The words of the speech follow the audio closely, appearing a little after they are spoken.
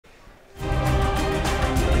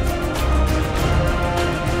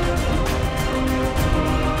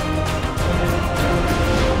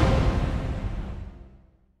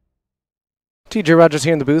TJ Rogers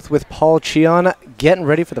here in the booth with Paul Cheon, getting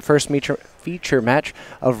ready for the first feature match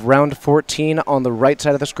of round 14. On the right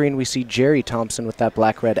side of the screen, we see Gerry Thompson with that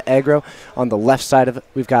black-red aggro. On the left side of it,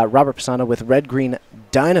 we've got Robert Pisano with red-green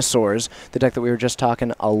dinosaurs, the deck that we were just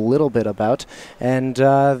talking a little bit about. And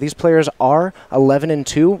these players are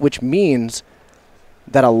 11-2, which means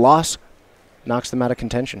that a loss knocks them out of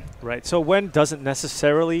contention. Right. So win doesn't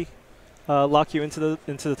necessarily lock you into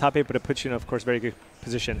the top 8, but it puts you in, of course, very good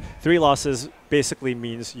position. 3 losses basically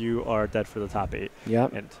means you are dead for the top 8.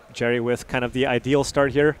 Yep. And Gerry with kind of the ideal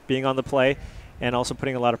start here, being on the play, and also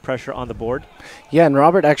putting a lot of pressure on the board. Yeah, and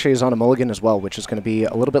Robert actually is on a mulligan as well, which is going to be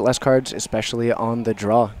a little bit less cards, especially on the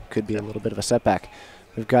draw. Could be a little bit of a setback.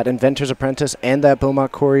 We've got Inventor's Apprentice and that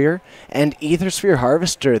Beaumont Courier, and Aethersphere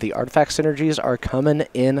Harvester. The artifact synergies are coming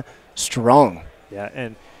in strong. Yeah,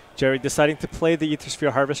 and Gerry deciding to play the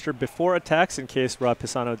Aethersphere Harvester before attacks in case Rob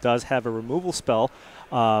Pisano does have a removal spell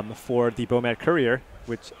for the Beaumont Courier,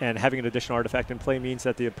 and having an additional artifact in play means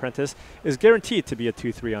that the Apprentice is guaranteed to be a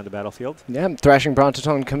 2/3 on the battlefield. Yeah, Thrashing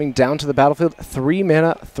Brontodon coming down to the battlefield. 3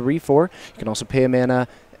 mana, 3/4. You can also pay a mana,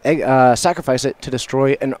 sacrifice it to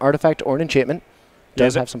destroy an artifact or an enchantment.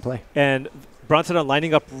 Does have some play. And Brontodon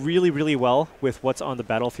lining up really, really well with what's on the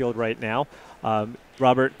battlefield right now.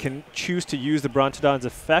 Robert can choose to use the Brontodon's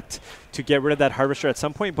effect to get rid of that Harvester at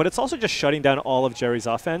some point, but it's also just shutting down all of Gerry's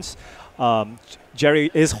offense. Gerry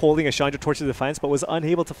is holding a Chandra Torch of Defiance, but was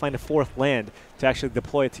unable to find a 4th land to actually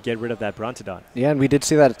deploy it to get rid of that Brontodon. Yeah, and we did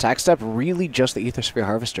see that attack step, really just the Aethersphere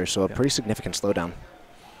Harvester, so a pretty significant slowdown.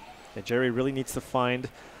 Yeah, Gerry really needs to find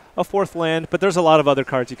a 4th land, but there's a lot of other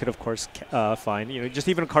cards you could, of course, find. You know, just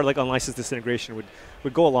even a card like Unlicensed Disintegration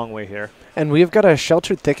would go a long way here. And we've got a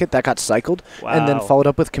Sheltered Thicket that got cycled, and then followed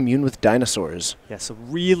up with Commune with Dinosaurs. Yeah, so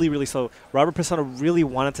really, really slow. Robert Pisano really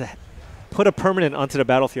wanted to put a permanent onto the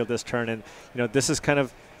battlefield this turn, and you know, this is kind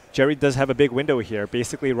of, Gerry does have a big window here.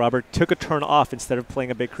 Basically, Robert took a turn off instead of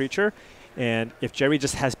playing a big creature. And if Gerry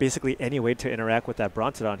just has basically any way to interact with that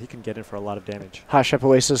Brontodon, he can get in for a lot of damage. Hot Shep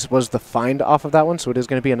Oasis was the find off of that one, so it is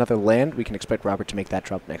going to be another land. We can expect Robert to make that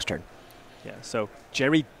drop next turn. Yeah, so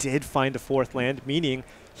Gerry did find a 4th land, meaning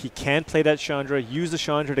he can play that Chandra, use the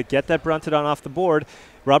Chandra to get that Brontodon off the board.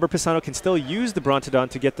 Robert Pisano can still use the Brontodon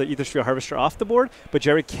to get the Aethersphere Harvester off the board, but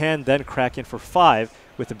Gerry can then crack in for 5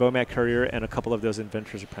 with the Beaumont Courier and a couple of those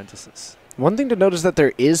Inventor's Apprentices. One thing to note is that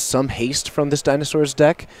there is some haste from this Dinosaurs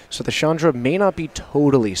deck, so the Chandra may not be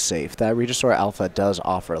totally safe. That Regisaur Alpha does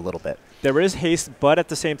offer a little bit. There is haste, but at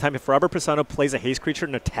the same time, if Robert Pisano plays a haste creature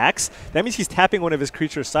and attacks, that means he's tapping one of his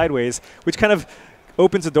creatures sideways, which kind of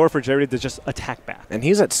opens the door for Gerry to just attack back. And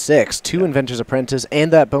he's at 6, 2 Inventor's Apprentice,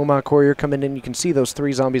 and that Beaumont Courier coming in. You can see those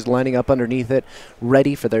 3 zombies lining up underneath it,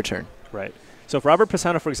 ready for their turn. Right. So if Robert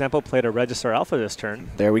Pisano, for example, played a Regisaur Alpha this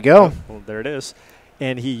turn. There we go. Well, there it is.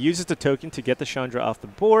 And he uses the token to get the Chandra off the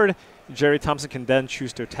board. Gerry Thompson can then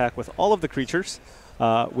choose to attack with all of the creatures,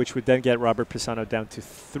 which would then get Robert Pisano down to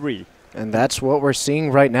 3. And that's what we're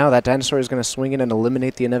seeing right now. That Dinosaur is going to swing in and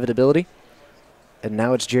eliminate the inevitability. And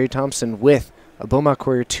now it's Gerry Thompson with a Beaumont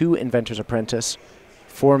Courier, 2 Inventor's Apprentice,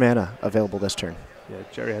 4 mana available this turn. Yeah,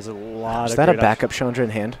 Gerry has a lot of Is that a backup Chandra in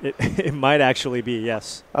hand? It might actually be,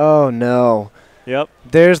 yes. Oh, no. Yep.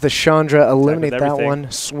 There's the Chandra. Eliminate that one.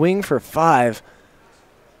 Swing for 5.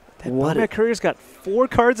 That Beaumont Courier's got 4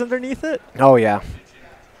 cards underneath it? Oh, yeah.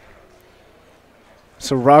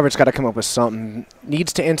 So Robert's got to come up with something.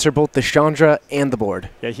 Needs to answer both the Chandra and the board.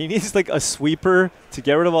 Yeah, he needs like a sweeper to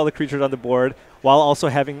get rid of all the creatures on the board while also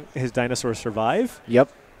having his dinosaur survive.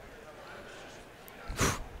 Yep.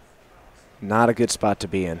 Not a good spot to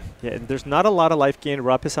be in. Yeah, and there's not a lot of life gain.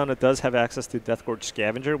 Rob Pisano does have access to Deathgorge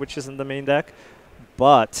Scavenger, which is in the main deck,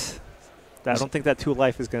 but I don't think that 2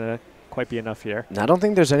 life is going to quite be enough here. I don't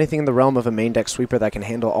think there's anything in the realm of a main deck sweeper that can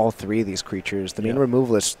handle all 3 of these creatures. The main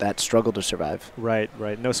removalists that struggle to survive. Right,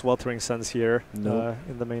 right. No Sweltering Suns here in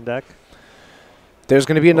the main deck. There's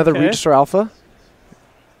going to be another Regisaur Alpha.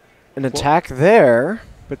 An attack there.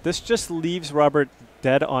 But this just leaves Robert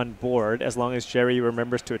dead on board as long as Gerry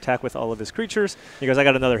remembers to attack with all of his creatures. He goes, I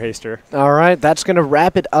got another haster. All right, that's going to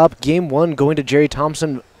wrap it up. Game 1 going to Gerry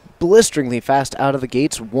Thompson. Blisteringly fast out of the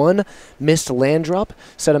gates. 1 missed land drop.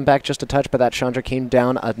 Set him back just a touch, but that Chandra came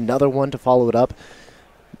down. Another one to follow it up.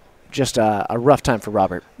 Just a rough time for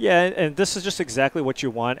Robert. Yeah, and this is just exactly what you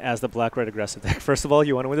want as the black-red aggressive deck. First of all,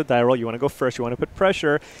 you want to win the die roll. You want to go first. You want to put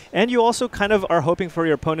pressure. And you also kind of are hoping for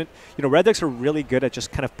your opponent. You know, red decks are really good at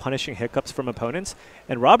just kind of punishing hiccups from opponents.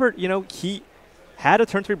 And Robert, you know, he had a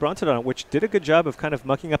turn 3 Brontodon, which did a good job of kind of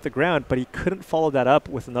mucking up the ground, but he couldn't follow that up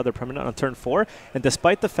with another permanent on turn 4. And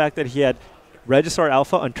despite the fact that he had Regisaur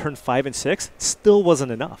Alpha on turn 5 and 6, still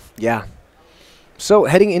wasn't enough. Yeah. So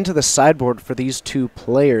heading into the sideboard for these two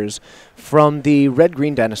players, from the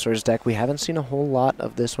red-green dinosaurs deck, we haven't seen a whole lot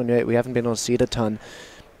of this one yet. We haven't been able to see it a ton.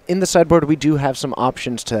 In the sideboard, we do have some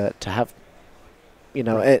options to have, you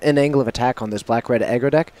know, an angle of attack on this black-red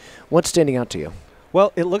aggro deck. What's standing out to you?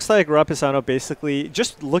 Well, it looks like Rob Pisano basically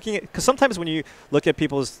just looking at, because sometimes when you look at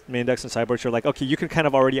people's main decks and sideboards, you're like, okay, you can kind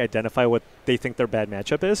of already identify what they think their bad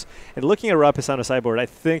matchup is. And looking at Rob Pisano's sideboard, I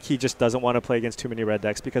think he just doesn't want to play against too many red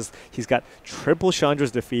decks because he's got triple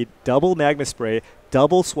Chandra's Defeat, double Magma Spray,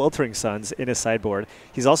 double Sweltering Suns in his sideboard.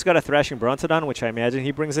 He's also got a Thrashing Brontodon, which I imagine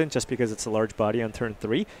he brings in just because it's a large body on turn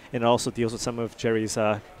 3, and it also deals with some of Gerry's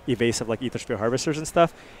evasive, like Ether Spear Harvesters and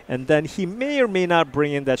stuff. And then he may or may not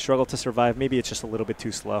bring in that Struggle to Survive. Maybe it's just a little bit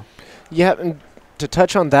too slow. Yeah, and to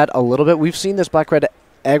touch on that a little bit, we've seen this black-red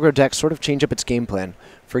aggro deck sort of change up its game plan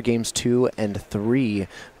for games 2 and 3.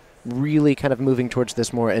 Really kind of moving towards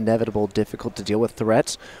this more inevitable, difficult to deal with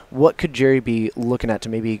threats. What could Gerry be looking at to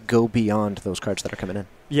maybe go beyond those cards that are coming in?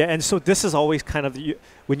 Yeah, and so this is always kind of,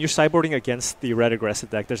 when you're sideboarding against the red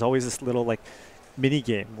aggressive deck, there's always this little like mini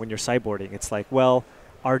game when you're sideboarding. It's like, well,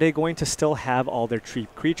 are they going to still have all their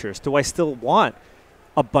cheap creatures? Do I still want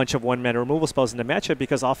a bunch of one-mana removal spells in the matchup?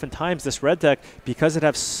 Because oftentimes this red deck, because it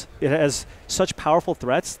has such powerful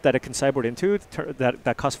threats that it can sideboard into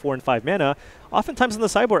that cost 4 and 5 mana, oftentimes in the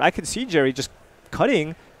sideboard I could see Gerry just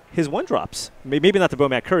cutting his 1-drops. Maybe not the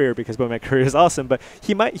Bomat Courier, because Bomat Courier is awesome, but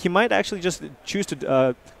he might actually just choose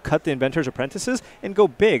to cut the Inventor's Apprentices and go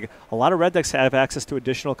big. A lot of red decks have access to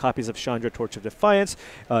additional copies of Chandra, Torch of Defiance.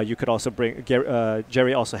 You could also bring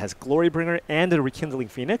Gerry also has Glorybringer and a Rekindling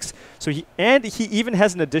Phoenix. So he even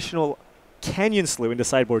has an additional Canyon Slew in the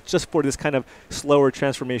sideboard just for this kind of slower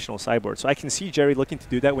transformational sideboard. So I can see Gerry looking to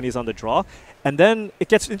do that when he's on the draw. And then it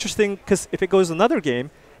gets interesting because if it goes another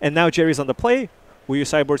game and now Jerry's on the play, will you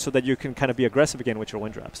sideboard so that you can kind of be aggressive again with your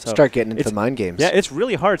 1-drops? So start getting into the mind games. Yeah, it's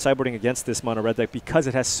really hard sideboarding against this mono red deck because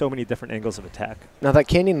it has so many different angles of attack. Now that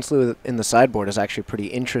Canyon Slew in the sideboard is actually pretty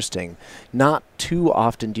interesting. Not too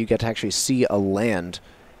often do you get to actually see a land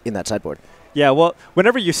in that sideboard. Yeah, well,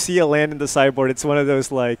 whenever you see a land in the sideboard, it's one of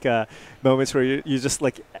those like moments where you just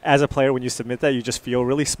like, as a player, when you submit that, you just feel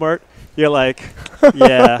really smart. You're like,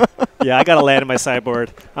 yeah, I got a land in my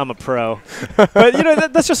sideboard. I'm a pro. But, you know,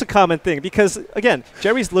 that's just a common thing because, again,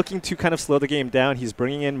 Gerry's looking to kind of slow the game down. He's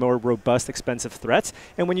bringing in more robust, expensive threats.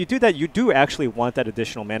 And when you do that, you do actually want that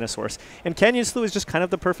additional mana source. And Canyon Slew is just kind of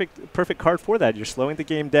the perfect card for that. You're slowing the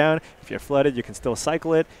game down. If you're flooded, you can still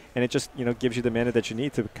cycle it. And it just, you know, gives you the mana that you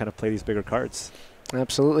need to kind of play these bigger cards.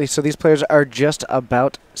 Absolutely. So these players are just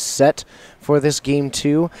about set for this game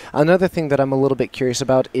 2. Another thing that I'm a little bit curious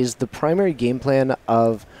about is the primary game plan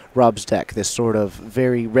of Rob's deck, this sort of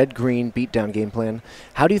very red-green beatdown game plan.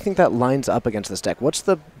 How do you think that lines up against this deck? What's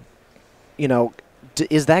the, you know,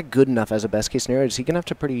 is that good enough as a best-case scenario? Is he going to have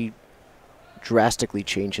to pretty drastically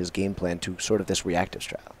change his game plan to sort of this reactive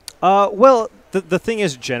style? Well, the thing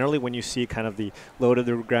is, generally, when you see kind of the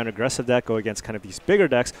low-to-the-ground aggressive deck go against kind of these bigger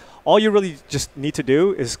decks, all you really just need to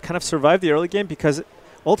do is kind of survive the early game because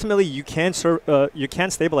ultimately you can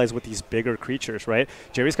stabilize with these bigger creatures, right?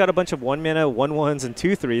 Gerry's got a bunch of 1-mana, 1/1s, and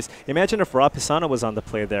 2/3s. Imagine if Rob Pisano was on the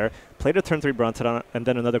play there, played a turn 3 Brontodon, and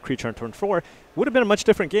then another creature on turn 4. Would have been a much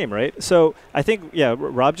different game, right? So I think, yeah,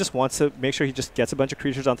 Rob just wants to make sure he just gets a bunch of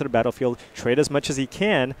creatures onto the battlefield, trade as much as he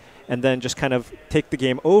can, and then just kind of take the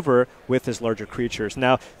game over with his larger creatures.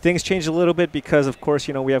 Now, things change a little bit because, of course,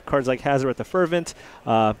 you know, we have cards like Hazoret the Fervent.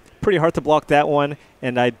 Pretty hard to block that one,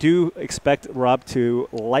 and I do expect Rob to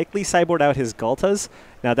likely sideboard out his Galtas.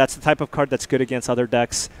 Now, that's the type of card that's good against other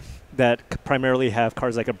decks that primarily have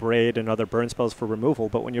cards like a Braid and other burn spells for removal.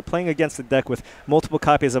 But when you're playing against a deck with multiple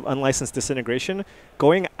copies of Unlicensed Disintegration,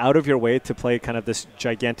 going out of your way to play kind of this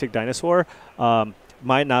gigantic dinosaur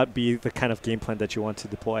might not be the kind of game plan that you want to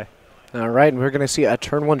deploy. All right, and we're going to see a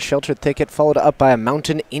turn 1 Shelter Thicket followed up by a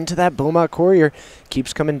Mountain into that Bomat Courier.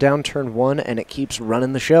 Keeps coming down turn 1, and it keeps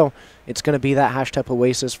running the show. It's going to be that Hashtag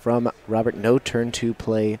Oasis from Robert. No turn 2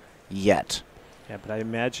 play yet. Yeah, but I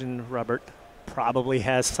imagine Robert probably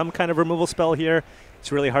has some kind of removal spell here.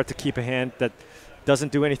 It's really hard to keep a hand that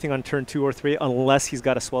doesn't do anything on turn 2 or 3 unless he's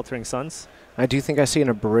got a Sweltering Suns. I do think I see an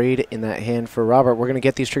Abrade in that hand for Robert. We're going to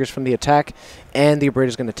get these triggers from the attack, and the Abrade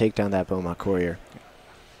is going to take down that Bomat Courier.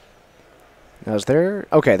 Now, is there...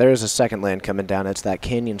 Okay, there is a second land coming down. It's that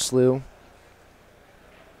Canyon Slew.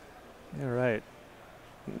 Yeah, right.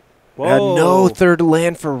 Whoa. No third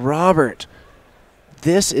land for Robert.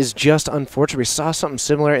 This is just unfortunate. We saw something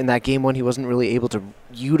similar in that game 1. He wasn't really able to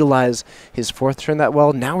utilize his 4th turn that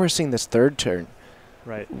well. Now we're seeing this 3rd turn.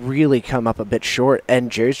 really come up a bit short.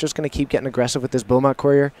 And Gerry's just going to keep getting aggressive with this Beaumont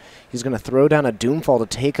Courier. He's going to throw down a Doomfall to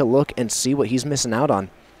take a look and see what he's missing out on.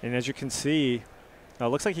 And as you can see, it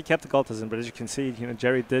looks like he kept the Galtas in, but as you can see,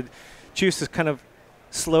 Gerry did choose to kind of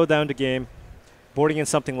slow down the game. Boarding in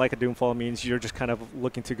something like a Doomfall means you're just kind of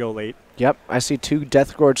looking to go late. Yep, I see 2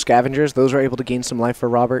 Deathgorge Scavengers. Those are able to gain some life for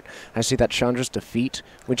Robert. I see that Chandra's Defeat,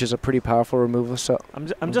 which is a pretty powerful removal. So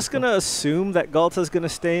I'm just going to assume that Galta's going to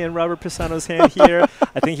stay in Robert Pisano's hand here.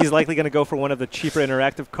 I think he's likely going to go for one of the cheaper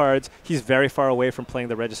interactive cards. He's very far away from playing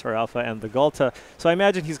the Registrar Alpha and the Galta. So I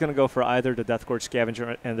imagine he's going to go for either the Deathgorge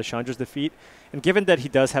Scavenger and the Chandra's Defeat. And given that he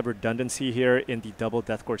does have redundancy here in the double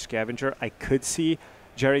Deathgorge Scavenger, I could see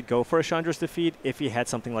Gerry go for a Chandra's Defeat if he had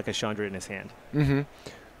something like a Chandra in his hand. The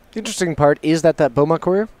interesting part is that Beaumont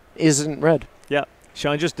Courier isn't red. Yeah,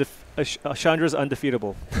 Chandra's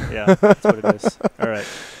undefeatable. Yeah, that's what it is. All right.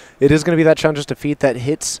 It is going to be that Chandra's Defeat that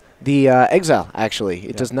hits the Exile, actually.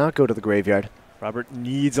 It does not go to the graveyard. Robert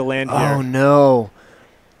needs a land here. Oh, no.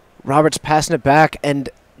 Robert's passing it back, and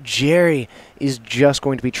Gerry is just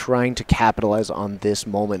going to be trying to capitalize on this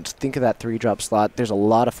moment. Think of that 3-drop slot. There's a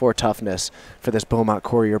lot of 4 toughness for this Beaumont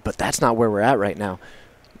Courier, but that's not where we're at right now.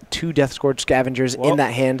 2 Deathgorge Scavengers in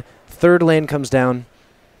that hand. 3rd land comes down.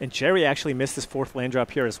 And Gerry actually missed his 4th land drop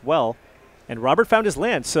here as well. And Robert found his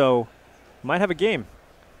land, so might have a game.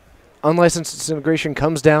 Unlicensed Disintegration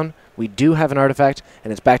comes down. We do have an artifact,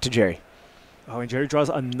 and it's back to Gerry. Oh, and Gerry draws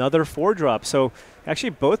another 4-drop. So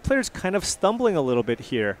actually both players kind of stumbling a little bit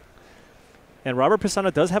here. And Robert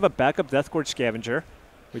Pisano does have a backup Deathgorge Scavenger,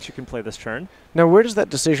 which you can play this turn. Now, where does that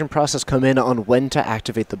decision process come in on when to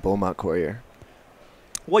activate the Beaumont Courier?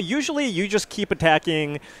 Well, usually you just keep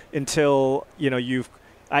attacking until, you've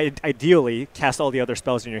ideally cast all the other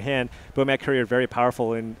spells in your hand. Beaumont Courier very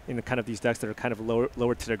powerful in kind of these decks that are kind of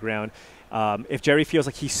lower to the ground. If Gerry feels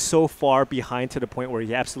like he's so far behind to the point where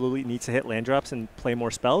he absolutely needs to hit land drops and play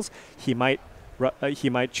more spells, he might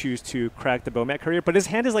choose to crack the Beaumont Courier. But his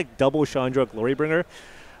hand is like double Chandra Glorybringer.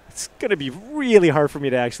 It's going to be really hard for me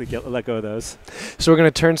to actually let go of those. So we're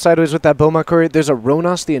going to turn sideways with that Beaumont Courier. There's a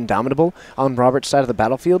Ronos the Indomitable on Robert's side of the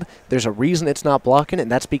battlefield. There's a reason it's not blocking,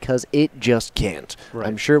 and that's because it just can't. Right.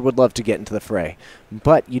 I'm sure it would love to get into the fray.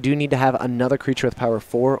 But you do need to have another creature with power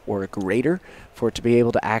 4 or greater for it to be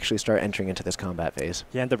able to actually start entering into this combat phase.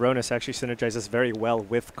 Yeah, and the Ronos actually synergizes very well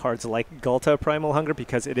with cards like Galta Primal Hunger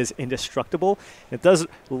because it is indestructible. It does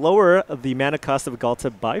lower the mana cost of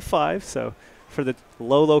Galta by 5, so for the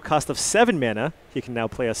low cost of 7 mana, he can now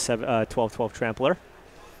play a 12/12 Trampler.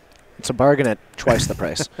 It's a bargain at twice the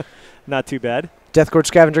price. Not too bad. Deathgorge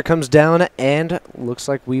Scavenger comes down, and looks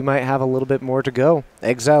like we might have a little bit more to go.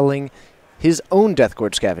 Exiling his own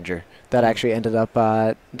Deathgorge Scavenger. That actually ended up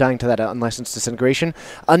dying to that unlicensed disintegration.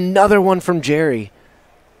 Another one from Gerry.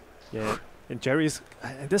 Yeah, and Gerry's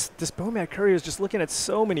this Beaumont Courier is just looking at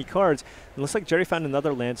so many cards. It looks like Gerry found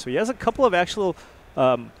another land, so he has a couple of actual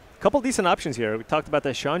couple decent options here. We talked about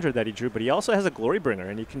that Chandra that he drew, but he also has a Glorybringer,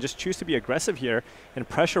 and you can just choose to be aggressive here and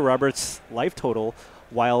pressure Robert's life total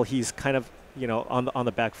while he's kind of, on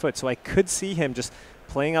the back foot. So I could see him just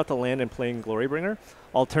playing out the land and playing Glorybringer.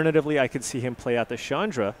 Alternatively, I could see him play out the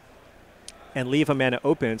Chandra and leave a mana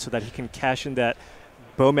open so that he can cash in that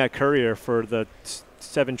Beaumont Courier for the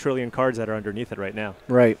 7 trillion cards that are underneath it right now.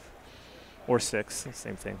 Right. Or 6,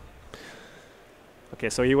 same thing.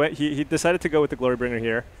 Okay, so he decided to go with the Glorybringer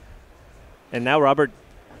here. And now Robert's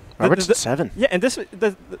at 7. Yeah, and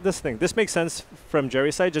this makes sense from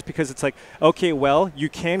Gerry's side just because it's like, okay, well, you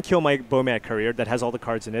can kill my Beaumont Courier that has all the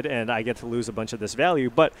cards in it, and I get to lose a bunch of this value,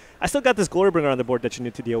 but I still got this Glorybringer on the board that you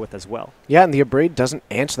need to deal with as well. Yeah, and the Abrade doesn't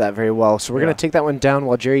answer that very well, so we're going to take that one down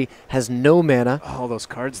while Gerry has no mana. Oh, those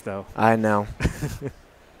cards, though. I know.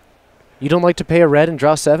 You don't like to pay a red and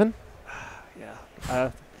draw 7?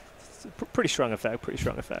 Yeah. Pretty strong effect,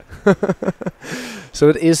 So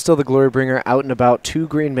it is still the Glorybringer out and about. 2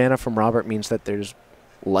 green mana from Robert means that there's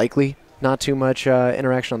likely not too much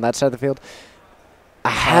interaction on that side of the field. A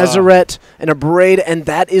Hazoret and a Braid, and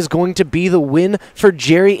that is going to be the win for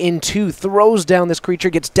Gerry in 2. Throws down this creature,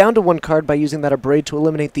 gets down to 1 card by using that Braid to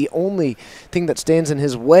eliminate the only thing that stands in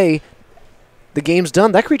his way. The game's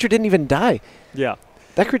done. That creature didn't even die. Yeah.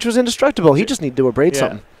 That creature was indestructible. He just needed to Braid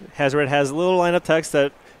something. Hazoret has a little lineup text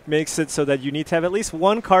that makes it so that you need to have at least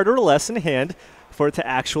 1 card or less in hand for it to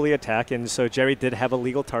actually attack. And so Gerry did have a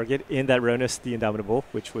legal target in that Ronos the Indomitable,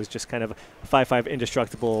 which was just kind of a 5/5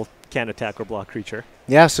 indestructible, can't attack or block creature.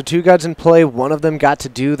 Yeah, so 2 gods in play. One of them got to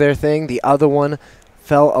do their thing. The other one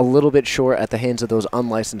fell a little bit short at the hands of those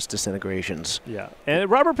unlicensed disintegrations. Yeah, and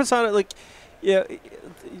Robert Pisano,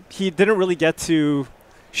 he didn't really get to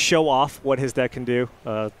show off what his deck can do.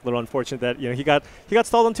 A little unfortunate that he got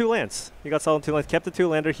stalled on 2 lands. He got stalled on 2 lands. Kept the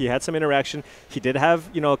 2-lander. He had some interaction. He did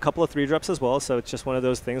have a couple of 3-drops as well. So it's just one of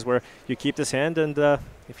those things where you keep this hand, and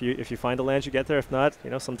if you find a land, you get there. If not,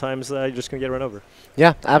 sometimes you're just gonna get run over.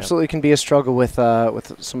 Yeah, absolutely can be a struggle with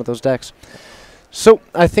some of those decks. So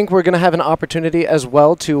I think we're gonna have an opportunity as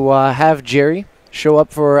well to have Gerry show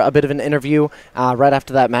up for a bit of an interview right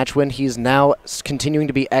after that match win. He's now continuing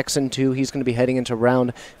to be X&2. He's going to be heading into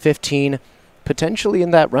round 15, potentially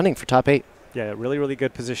in that running for top 8. Yeah, really, really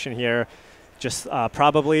good position here. Just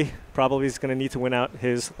probably is going to need to win out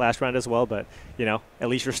his last round as well, but, at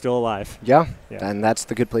least you're still alive. Yeah, and that's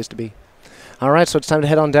the good place to be. All right, so it's time to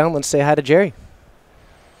head on down. Let's say hi to Gerry.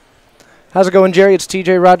 How's it going, Gerry? It's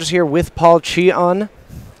TJ Rogers here with Paul Cheon.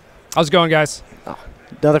 How's it going, guys?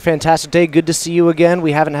 Another fantastic day. Good to see you again.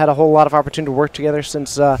 We haven't had a whole lot of opportunity to work together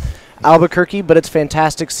since Albuquerque, but it's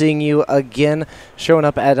fantastic seeing you again showing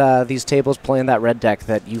up at these tables playing that red deck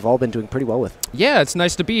that you've all been doing pretty well with. Yeah, it's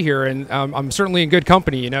nice to be here, and I'm certainly in good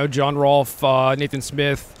company. John Rolf, Nathan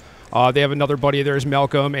Smith, they have another buddy. There's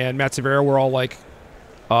Malcolm and Matt Severa. We're all like,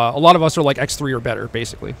 a lot of us are like X3 or better,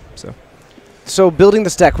 basically. So building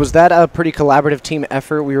this deck, was that a pretty collaborative team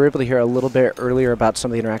effort? We were able to hear a little bit earlier about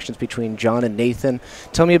some of the interactions between John and Nathan.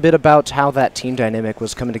 Tell me a bit about how that team dynamic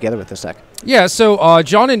was coming together with this deck. Yeah, so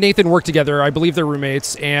John and Nathan work together. I believe they're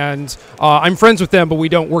roommates, and I'm friends with them, but we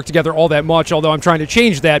don't work together all that much, although I'm trying to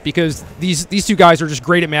change that because these 2 guys are just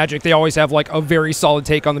great at Magic. They always have like a very solid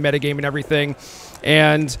take on the metagame and everything,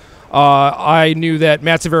 and I knew that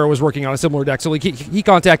Matt Severa was working on a similar deck, so he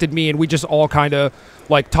contacted me, and we just all kind of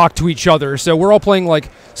like talked to each other. So we're all playing like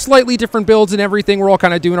slightly different builds and everything. We're all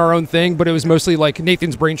kind of doing our own thing, but it was mostly like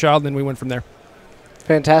Nathan's brainchild, and then we went from there.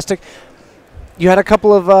 Fantastic. You had a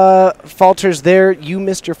couple of falters there. You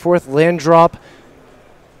missed your 4th land drop.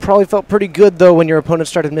 Probably felt pretty good, though, when your opponent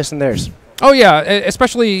started missing theirs. Oh, yeah,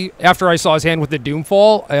 especially after I saw his hand with the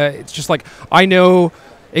Doomfall. It's just like I know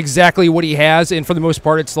exactly what he has, and for the most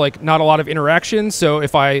part, it's like not a lot of interaction. So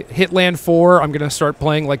if I hit land 4, I'm going to start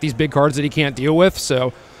playing like these big cards that he can't deal with.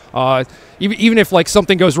 So even if like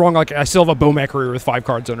something goes wrong, like I still have a Bomac career with 5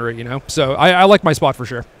 cards under it, So I like my spot for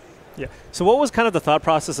sure. Yeah. So what was kind of the thought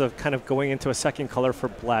process of kind of going into a second color for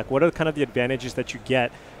black? What are kind of the advantages that you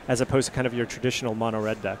get as opposed to kind of your traditional mono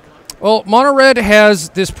red deck? Well, mono red has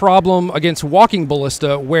this problem against Walking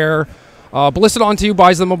Ballista where Ballista on 2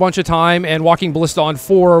 buys them a bunch of time, and Walking Ballista on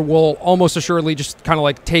 4 will almost assuredly just kind of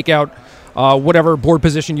like take out whatever board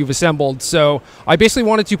position you've assembled. So I basically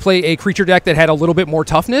wanted to play a creature deck that had a little bit more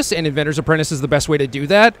toughness, and Inventor's Apprentice is the best way to do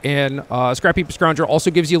that. And Scrap Heap Scrounger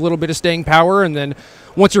also gives you a little bit of staying power, and then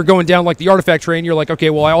once you're going down like the artifact train, you're like, okay,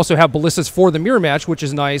 well, I also have Ballistas for the mirror match, which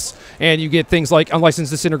is nice, and you get things like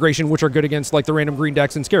Unlicensed Disintegration, which are good against like the random green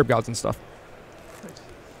decks and Scarab Gods and stuff.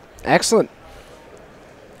 Excellent.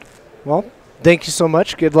 Well, thank you so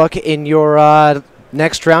much. Good luck in your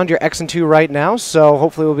next round. You're X&2 right now, so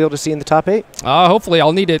hopefully we'll be able to see you in the top 8. Hopefully.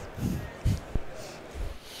 I'll need it.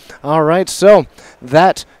 All right, so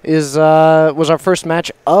that is was our first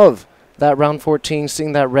match of that round 14,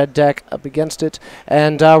 seeing that red deck up against it.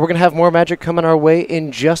 And we're going to have more Magic coming our way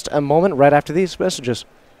in just a moment, right after these messages.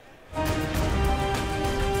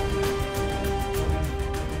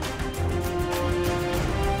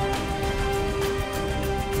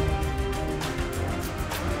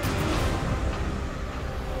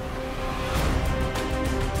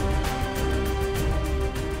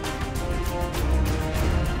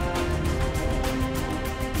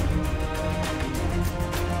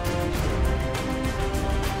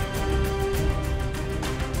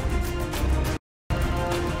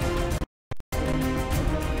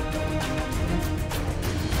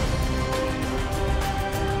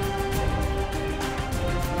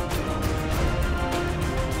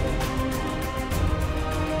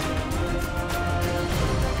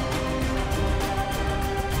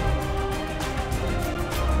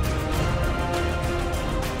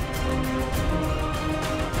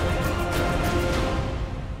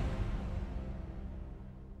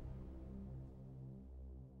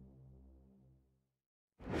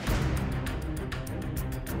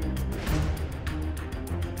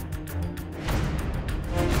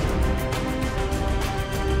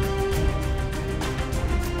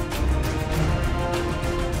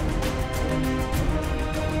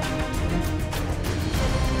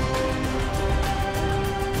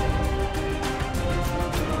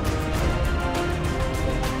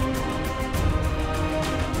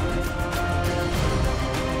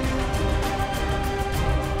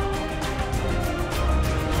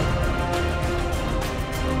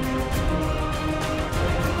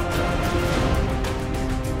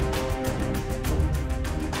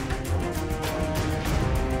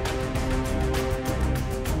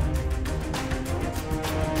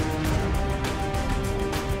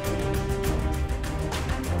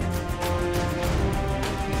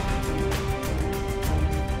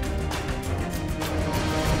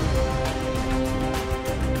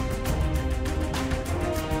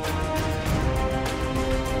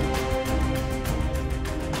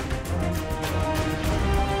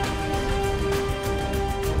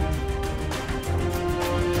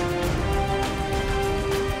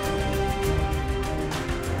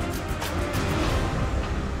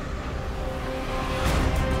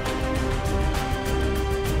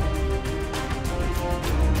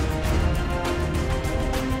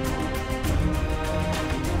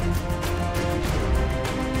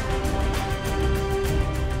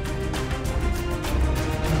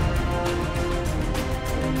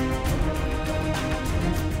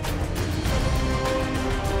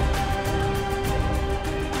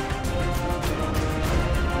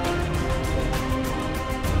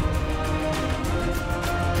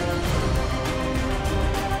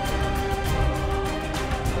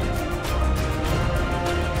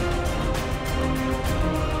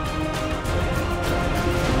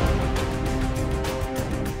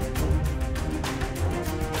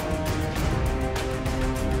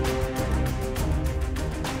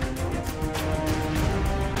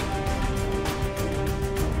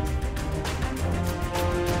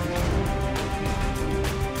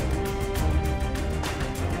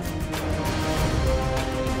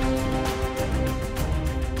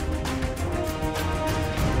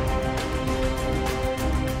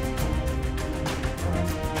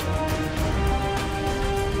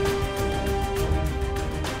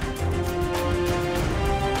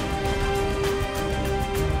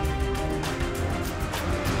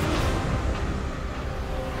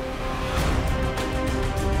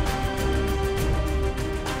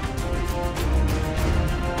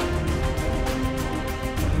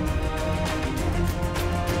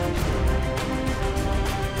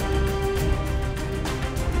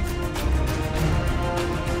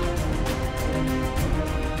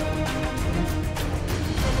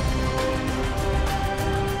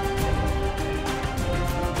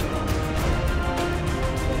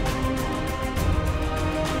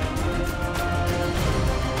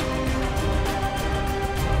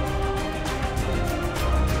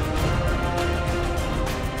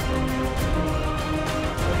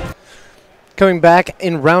 Coming back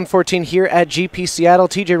in round 14 here at GP Seattle,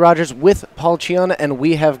 TJ Rogers with Paul Cheon, and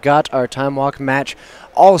we have got our time walk match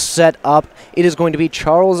all set up. It is going to be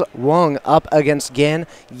Charles Wong up against Gan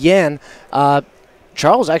Yan.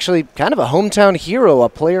 Charles, actually kind of a hometown hero, a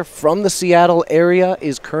player from the Seattle area,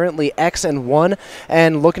 is currently X-1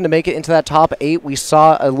 and looking to make it into that top 8. We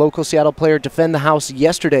saw a local Seattle player defend the house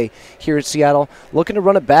yesterday here at Seattle, looking to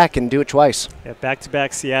run it back and do it twice. Yeah,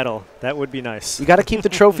 back-to-back Seattle. That would be nice. You got to keep the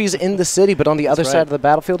trophies in the city, but on the other side of the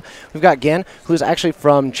battlefield, we've got Gan, who's actually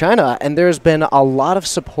from China, and there's been a lot of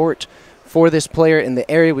support for this player in the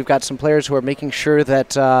area. We've got some players who are making sure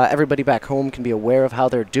that everybody back home can be aware of how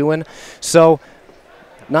they're doing. So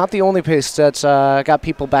not the only place that's got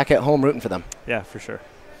people back at home rooting for them. Yeah, for sure.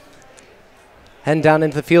 Heading down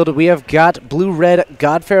into the field, we have got Blue-Red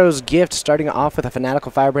God Pharaoh's Gift starting off with a Fanatical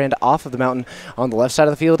Firebrand off of the mountain. On the left side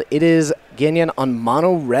of the field, it is Ganyan on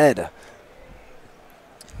Mono Red.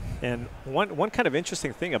 And one kind of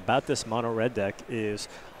interesting thing about this Mono Red deck is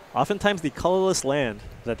oftentimes the colorless land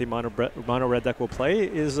that the Mono Red deck will play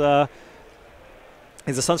is a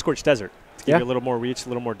Sunscorched Desert. Give you a little more reach, a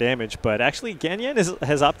little more damage. But actually, Ganyan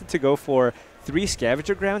has opted to go for 3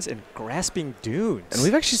 Scavenger Grounds and Grasping Dunes. And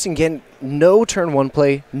we've actually seen Gan no turn 1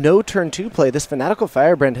 play, no turn 2 play. This Fanatical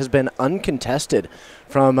Firebrand has been uncontested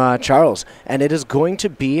from Charles, and it is going to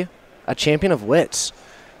be a Champion of Wits.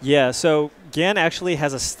 Yeah, so Gan actually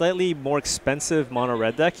has a slightly more expensive Mono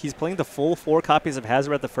Red deck. He's playing the full 4 copies of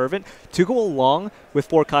Hazoret the Fervent to go along with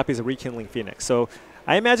 4 copies of Rekindling Phoenix. So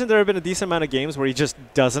I imagine there have been a decent amount of games where he just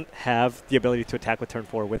doesn't have the ability to attack with turn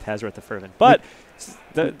 4 with Hazoret the Fervent. But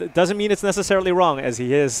that doesn't mean it's necessarily wrong, as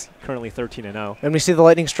he is currently 13-0. And we see the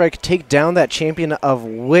Lightning Strike take down that Champion of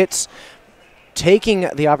Wits, taking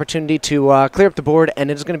the opportunity to clear up the board, and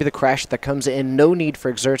it is going to be the Crash that comes in. No need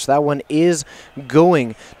for Exerts. That one is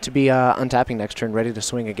going to be untapping next turn, ready to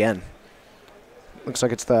swing again. Looks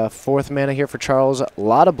like it's the 4th mana here for Charles. A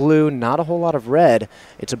lot of blue, not a whole lot of red.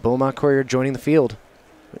 It's a Beaumont Courier joining the field.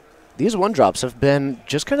 These 1-drops have been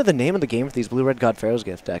just kind of the name of the game for these Blue-Red God Pharaoh's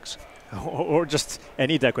Gift decks. Or just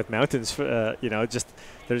any deck with mountains, they're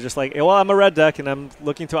just like, well, I'm a red deck, and I'm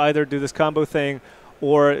looking to either do this combo thing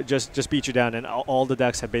or just beat you down. And all the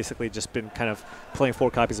decks have basically just been kind of playing 4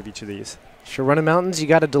 copies of each of these. Sure, running mountains, you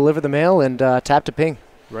got to deliver the mail and tap to ping.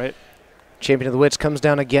 Right. Champion of the Wits comes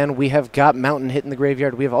down again. We have got Mountain hitting the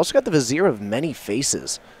graveyard. We have also got the Vizier of Many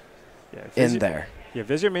Faces in there. Yeah,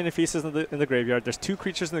 Vizier of Many Faces in the graveyard. There's 2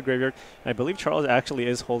 creatures in the graveyard. And I believe Charles actually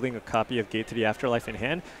is holding a copy of Gate to the Afterlife in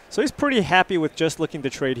hand. So he's pretty happy with just looking to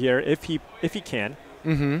trade here if he can.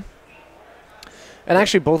 Mm-hmm. And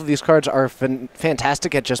actually, both of these cards are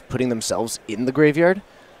fantastic at just putting themselves in the graveyard.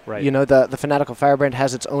 Right. You know, the Fanatical Firebrand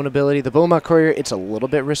has its own ability. The Beaumont Courier, it's a little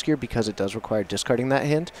bit riskier because it does require discarding that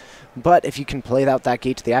hint. But if you can play out that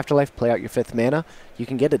Gate to the Afterlife, play out your 5th mana, you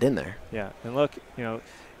can get it in there. Yeah, and look,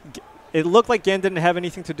 it looked like Gan didn't have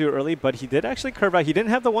anything to do early, but he did actually curve out. He didn't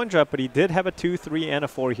have the 1-drop, but he did have a 2, 3, and a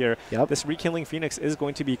 4 here. Yep. This Rekindling Phoenix is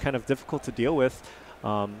going to be kind of difficult to deal with.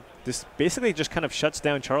 This basically just kind of shuts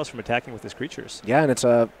down Charles from attacking with his creatures. Yeah, and it's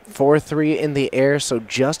a 4-3 in the air, so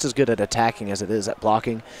just as good at attacking as it is at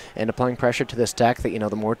blocking and applying pressure to this deck that,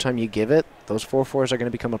 the more time you give it, those 4/4s are going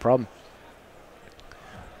to become a problem.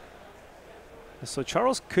 So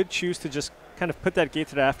Charles could choose to just kind of put that Gate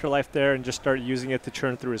to the Afterlife there and just start using it to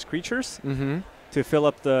churn through his creatures to fill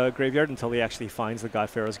up the graveyard until he actually finds the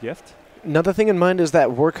God Pharaoh's Gift. Another thing in mind is that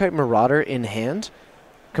Warkite Marauder in hand.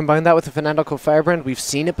 Combine that with the Fanatical Firebrand. We've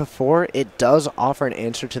seen it before. It does offer an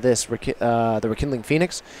answer to this, the Rekindling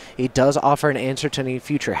Phoenix. It does offer an answer to any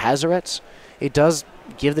future Hazarets. It does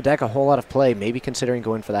give the deck a whole lot of play, maybe considering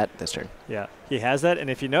going for that this turn. Yeah, he has that, and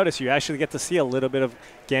if you notice, you actually get to see a little bit of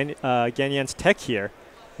Ganyan's tech here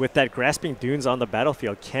with that Grasping Dunes on the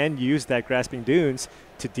battlefield. Can use that Grasping Dunes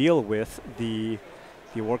to deal with the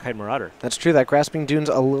Warkite Marauder. That's true. That Grasping Dunes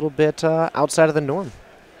a little bit outside of the norm.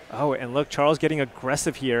 Oh, and look, Charles getting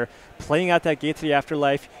aggressive here, playing out that Gate to the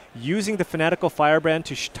Afterlife, using the Fanatical Firebrand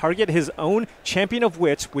to target his own Champion of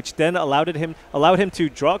Wits, which then allowed him to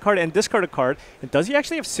draw a card and discard a card. And does he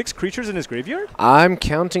actually have 6 creatures in his graveyard? I'm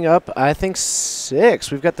counting up, I think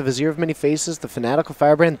 6. We've got the Vizier of Many Faces, the Fanatical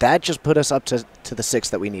Firebrand. That just put us up to the 6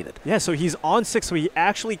 that we needed. Yeah, so he's on 6, so he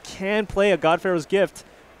actually can play a God Pharaoh's Gift.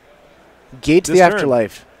 Gate to the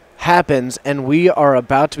Afterlife happens, and we are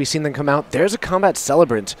about to be seeing them come out. There's a Combat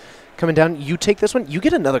Celebrant coming down. You take this one, you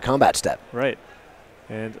get another combat step. Right.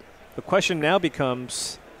 And the question now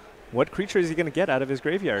becomes, what creature is he going to get out of his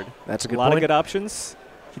graveyard? That's a good point. A lot point. of good options.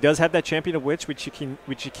 He does have that Champion of Witch, which he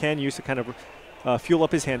can use to kind of fuel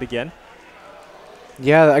up his hand again.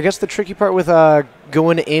 Yeah, I guess the tricky part with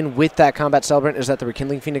going in with that Combat Celebrant is that the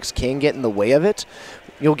Rekindling Phoenix can get in the way of it.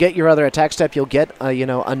 You'll get your other attack step. You'll get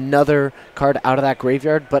another card out of that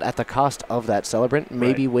graveyard, but at the cost of that Celebrant.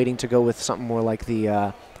 Maybe waiting to go with something more like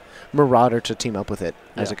the Marauder to team up with it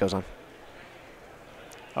as it goes on.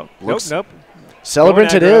 Oh, nope.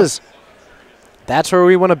 Celebrant it is. That's where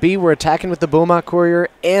we want to be. We're attacking with the Beaumont Courier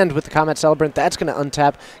and with the Combat Celebrant. That's going to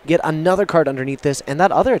untap, get another card underneath this, and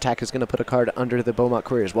that other attack is going to put a card under the Beaumont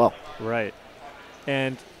Courier as well. Right.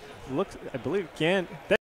 And look, I believe that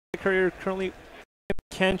Courier currently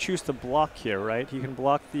can choose to block here, right? He can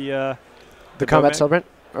block the Combat Celebrant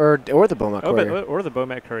or the Beaumont Courier. Or the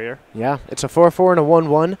Beaumont Courier. Yeah, it's a 4/4 and a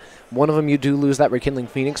 1/1. One of them you do lose that Rekindling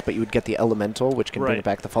Phoenix, but you would get the Elemental, which can bring it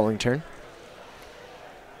back the following turn.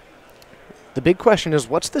 The big question is,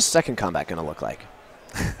 what's this second combat going to look like?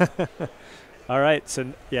 All right, so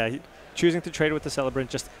yeah, choosing to trade with the Celebrant,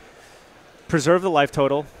 just preserve the life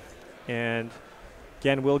total, and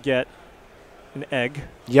again, we'll get an egg.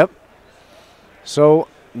 Yep. So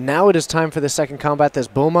now it is time for the second combat. This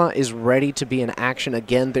Beaumont is ready to be in action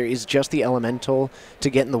again. There is just the Elemental to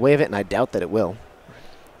get in the way of it, and I doubt that it will.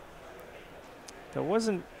 That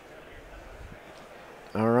wasn't...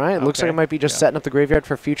 All right, it looks like it might be just setting up the graveyard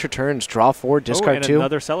for future turns. Draw 4, discard 2.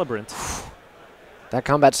 Another Celebrant. That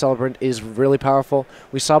Combat Celebrant is really powerful.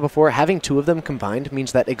 We saw before, having 2 of them combined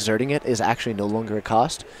means that exerting it is actually no longer a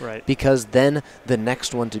cost. Right. Because then the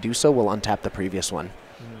next one to do so will untap the previous one.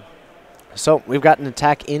 So we've got an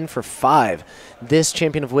attack in for 5. This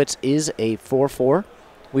Champion of Wits is a 4/4.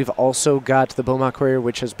 We've also got the Beaumont Courier,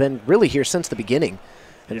 which has been really here since the beginning.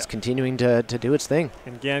 And it's continuing to do its thing.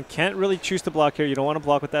 And again, can't really choose to block here. You don't want to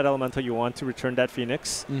block with that Elemental. You want to return that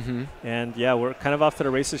Phoenix. And yeah, we're kind of off to the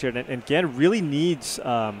races here. And again, really needs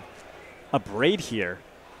a Braid here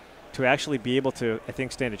to actually be able to, I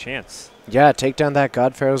think, stand a chance. Yeah, take down that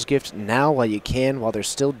God Pharaoh's Gift now while you can, while there's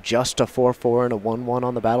still just a 4/4 and a 1/1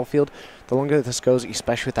 on the battlefield. The longer this goes,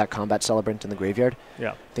 especially with that Combat Celebrant in the graveyard,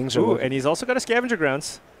 things are... And he's also got a Scavenger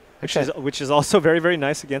Grounds, which is also very, very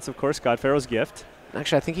nice against, of course, God Pharaoh's Gift.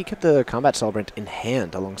 Actually, I think he kept the Combat Celebrant in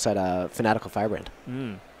hand alongside a Fanatical Firebrand.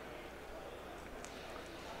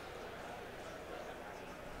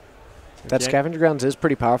 That Scavenger Grounds is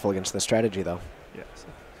pretty powerful against this strategy, though. Yes.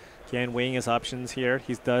 Again, weighing his options here.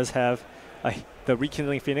 He does have the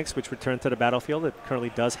Rekindling Phoenix, which returned to the battlefield. It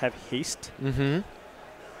currently does have haste.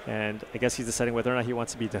 And I guess he's deciding whether or not he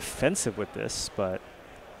wants to be defensive with this, but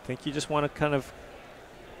I think you just want to kind of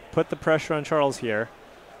put the pressure on Charles here.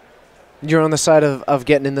 You're on the side of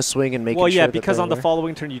getting in the swing and making sure. Well, yeah, because on the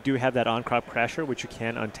following turn you do have that on-crop Crasher, which you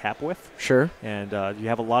can untap with. Sure. And you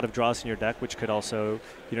have a lot of draws in your deck, which could also,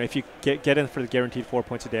 if you get in for the guaranteed 4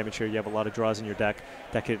 points of damage here, you have a lot of draws in your deck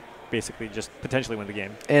that could basically just potentially win the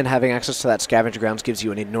game. And having access to that Scavenger Grounds gives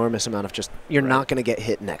you an enormous amount of you're not going to get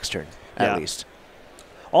hit next turn, at least.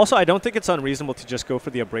 Also, I don't think it's unreasonable to just go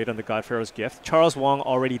for the Abrade on the God Pharaoh's Gift. Charles Wong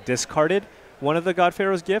already discarded one of the God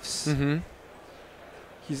Pharaoh's Gifts.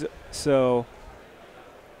 So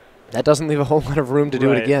that doesn't leave a whole lot of room to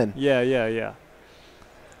do it again. Yeah.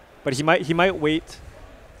 But he might wait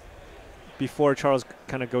before Charles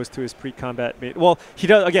kind of goes to his pre-combat. Well, he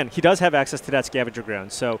does have access to that Scavenger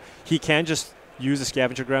Ground, so he can just use the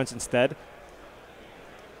Scavenger Grounds instead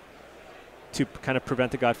to kind of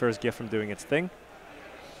prevent the God Pharaoh's Gift from doing its thing.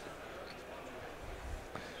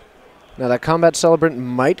 Now that Combat Celebrant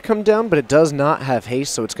might come down, but it does not have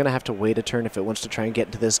haste, so it's going to have to wait a turn if it wants to try and get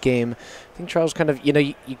into this game. I think Charles kind of,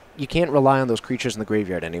 you can't rely on those creatures in the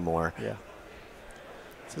graveyard anymore. Yeah.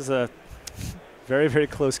 This is a very, very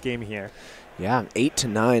close game here. Yeah,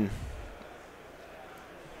 8-9.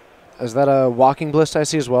 Is that a Walking Ballista I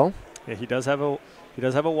see as well? Yeah, he does have a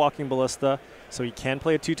Walking Ballista, so he can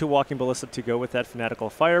play a 2/2 Walking Ballista to go with that Fanatical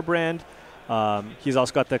Firebrand. He's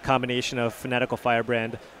also got the combination of Fanatical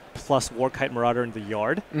Firebrand plus Warkite Marauder in the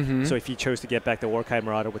yard. So if he chose to get back the Warkite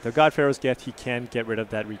Marauder with the God Pharaoh's Gift, he can get rid of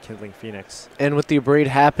that Rekindling Phoenix. And with the Abrade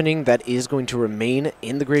happening, that is going to remain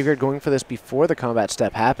in the graveyard going for this before the combat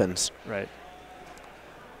step happens. Right.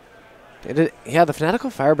 Yeah, the Fanatical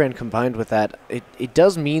Firebrand combined with that, it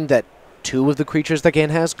does mean that 2 of the creatures that Gan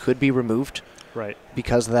has could be removed. Right.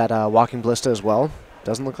 Because of that Walking Ballista as well.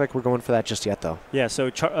 Doesn't look like we're going for that just yet, though. Yeah,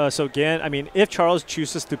 so Gan, I mean, if Charles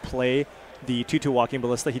chooses to play the 2/2 Walking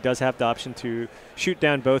Ballista, he does have the option to shoot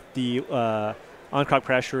down both the On-Crop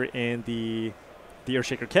Crasher and the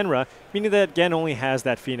Earthshaker Kenra, meaning that Gan only has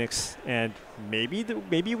that Phoenix, and maybe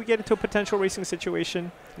we get into a potential racing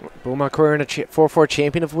situation. Beaumont Courier in a 4/4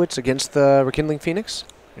 Champion of Wits against the Rekindling Phoenix.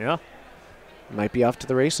 Yeah. Might be off to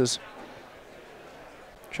the races.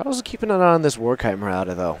 Charles is keeping an eye on this Warkite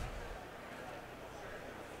Marauder, though.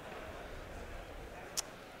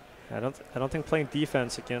 I don't think playing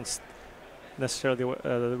defense against necessarily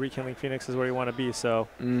the Rekindling Phoenix is where you want to be. So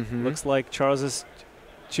looks like Charles is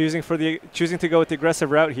choosing to go with the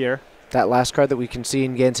aggressive route here. That last card that we can see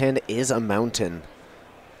in Gan's hand is a mountain.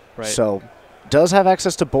 Right. So does have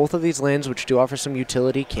access to both of these lands, which do offer some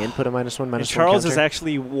utility. Can put a -1/-1 and Charles counter. is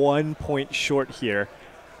actually 1 point short here.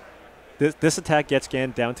 This attack gets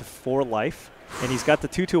Gan down to 4 life, and he's got the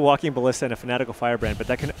 2/2 Walking Ballista and a Fanatical Firebrand, but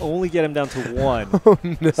that can only get him down to 1. Oh,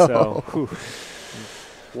 no. So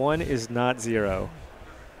 1 is not 0.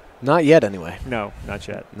 Not yet, anyway. No, not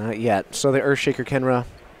yet. Not yet. So the Earthshaker Kenra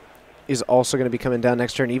is also going to be coming down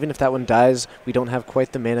next turn. Even if that one dies, we don't have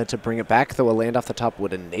quite the mana to bring it back, though a land off the top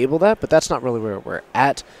would enable that, but that's not really where we're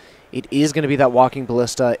at. It is going to be that Walking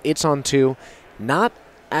Ballista. It's on 2. Not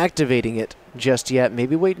activating it just yet.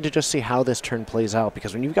 Maybe waiting to just see how this turn plays out,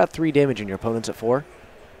 because when you've got 3 damage and your opponent's at 4.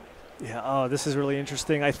 Yeah, oh, this is really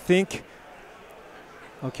interesting. I think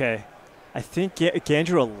Gan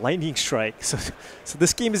drew a Lightning Strike. So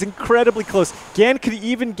this game is incredibly close. Gan could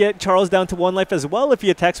even get Charles down to 1 life as well if he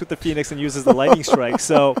attacks with the Phoenix and uses the Lightning Strike.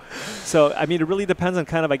 So I mean, it really depends on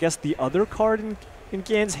kind of, I guess, the other card in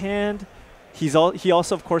Gan's hand. He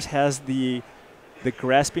also, of course, has the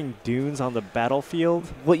Grasping Dunes on the battlefield.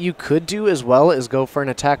 What you could do as well is go for an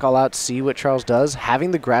attack all out, see what Charles does.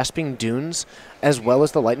 Having the Grasping Dunes as well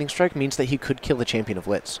as the Lightning Strike means that he could kill the Champion of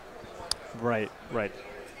Wits. Right.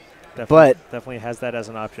 Definitely has that as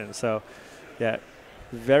an option. So, yeah,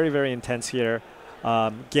 very, very intense here.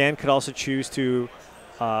 Gan could also choose to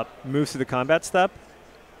move to the combat step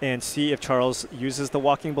and see if Charles uses the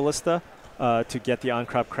Walking Ballista to get the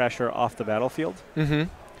on-crop Crasher off the battlefield.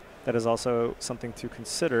 That is also something to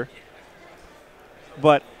consider.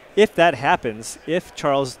 But if that happens, if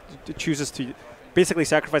Charles chooses to basically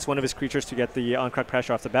sacrifice one of his creatures to get the on-crop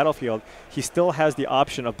Crasher off the battlefield, he still has the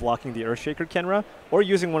option of blocking the Earthshaker Kenra or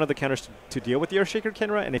using one of the counters to deal with the Earthshaker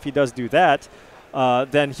Kenra. And if he does do that,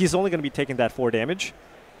 then he's only going to be taking that 4 damage.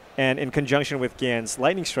 And in conjunction with Gan's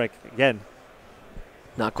Lightning Strike, again,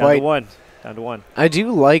 not quite. Down to 1. I do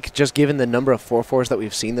like, just given the number of 4/4s that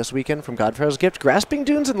we've seen this weekend from Godfarrow's Gift, Grasping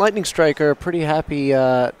Dunes and Lightning Strike are a pretty happy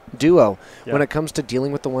duo when it comes to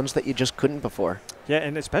dealing with the ones that you just couldn't before. Yeah,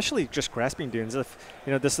 and especially just Grasping Dunes. If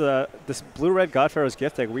this blue-red Godfarrow's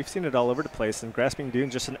Gift deck, we've seen it all over the place, and Grasping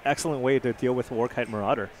Dunes just an excellent way to deal with Warkite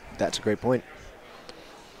Marauder. That's a great point.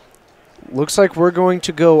 Looks like we're going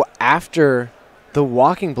to go after the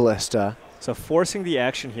Walking Ballista. So forcing the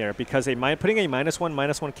action here, because putting a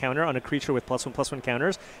 -1/-1 counter on a creature with +1/+1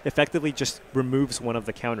 counters effectively just removes one of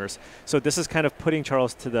the counters. So this is kind of putting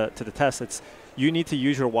Charles to the test. You need to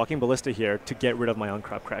use your Walking Ballista here to get rid of my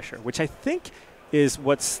on-crop Crasher, which I think is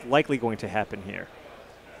what's likely going to happen here.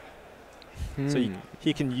 So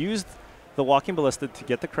he can use the Walking Ballista to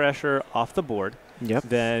get the Crasher off the board. Yep.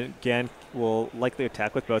 Then Gan will likely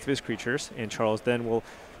attack with both of his creatures, and Charles then will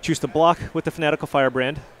choose to block with the Fanatical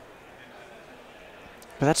Firebrand.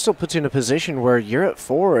 But that still puts you in a position where you're at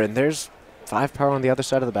 4 and there's 5 power on the other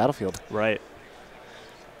side of the battlefield. Right.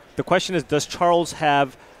 The question is, does Charles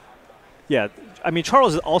have... Yeah, I mean,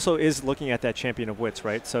 Charles also is looking at that Champion of Wits,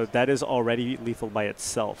 right? So that is already lethal by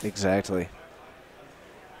itself. Exactly.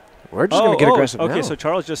 We're just going to get aggressive now. Okay, so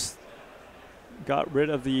Charles just got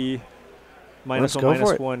rid of the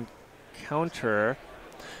 -1/-1 counter.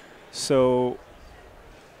 So,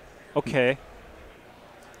 okay.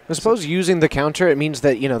 I suppose using the counter, it means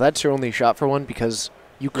that, that's your only shot for one, because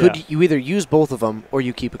you either use both of them or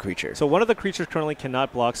you keep a creature. So one of the creatures currently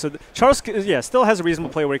cannot block. So Charles, still has a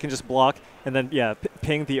reasonable play where he can just block and then,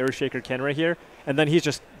 ping the Earthshaker Kenra here. And then he's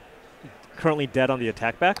just currently dead on the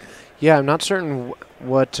attack back. Yeah, I'm not certain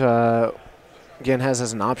what Gan has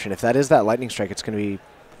as an option. If that is that Lightning Strike, it's going to be...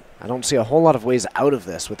 I don't see a whole lot of ways out of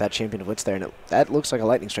this with that Champion of Wits there, and that looks like a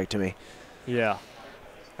Lightning Strike to me. Yeah.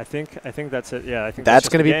 I think that's it. Yeah, I think that's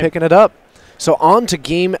going to be picking it up. So on to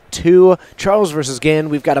game 2, Charles versus Gan.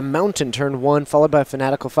 We've got a Mountain turn 1, followed by a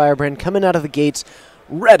Fanatical Firebrand coming out of the gates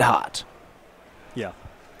red hot. Yeah.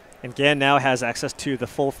 And Gan now has access to the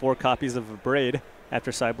full 4 copies of Abrade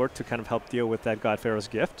after sideboard to kind of help deal with that Godfarrow's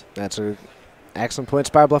Gift. That's an excellent point.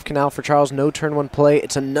 Spire Bluff Canal for Charles. No turn 1 play.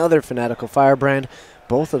 It's another Fanatical Firebrand.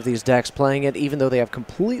 Both of these decks playing it, even though they have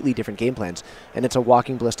completely different game plans. And it's a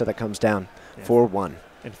Walking Ballista that comes down for 1.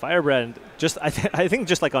 And Firebrand, I think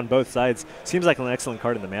just like on both sides, seems like an excellent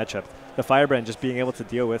card in the matchup. The Firebrand just being able to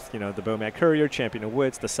deal with, the Bowmat Courier, Champion of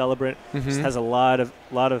Wits, the Celebrant, just has a lot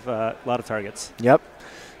of targets. Yep.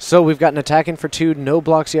 So we've got an attack in for 2, no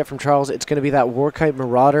blocks yet from Charles. It's going to be that Warkite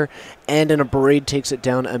Marauder, and an Abrade takes it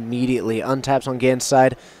down immediately. Untaps on Gan's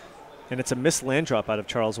side. And it's a missed land drop out of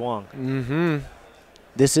Charles Wong.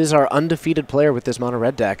 This is our undefeated player with this mono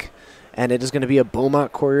red deck, and it is going to be a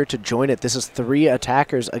Beaumont Courier to join it. This is 3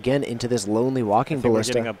 attackers again into this lonely walking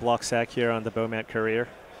ballista. We're getting a block sack here on the Beaumont Courier.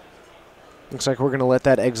 Looks like we're going to let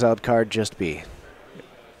that exiled card just be.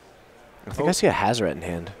 I think I see a Hazoret in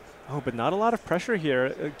hand. Oh, but not a lot of pressure here.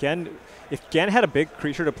 Again, if Gan had a big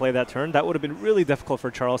creature to play that turn, that would have been really difficult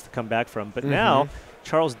for Charles to come back from. But now,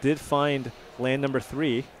 Charles did find land number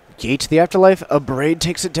 3. Gate to the Afterlife. A Braid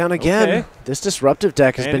takes it down again. Okay. This disruptive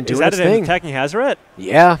deck has been doing its thing. Is that an attacking Hazoret?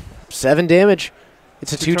 Yeah. 7 damage.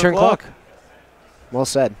 It's a 2-turn clock. Well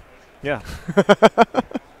said. Yeah.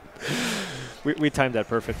 we timed that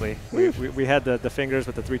perfectly. We had the fingers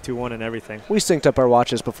with the 3-2-1 and everything. We synced up our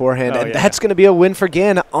watches beforehand, and that's going to be a win for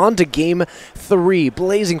Gan. On to game 3.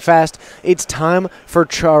 Blazing fast. It's time for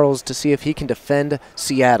Charles to see if he can defend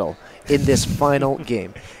Seattle in this final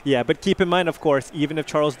game. Yeah, but keep in mind, of course, even if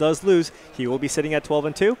Charles does lose, he will be sitting at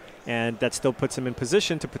 12-2, and that still puts him in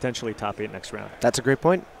position to potentially top 8 next round. That's a great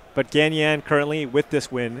point. But Gan Yan currently, with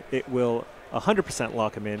this win, it will 100%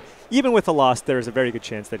 lock him in. Even with a loss, there is a very good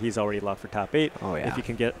chance that he's already locked for top 8 if he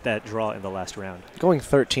can get that draw in the last round. Going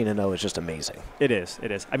 13-0 is just amazing. It is.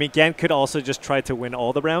 It is. I mean, Gan could also just try to win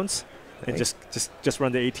all the rounds and just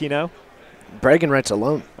run the 18-0. Bragging rights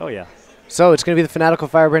alone. Oh, yeah. So it's going to be the Fanatical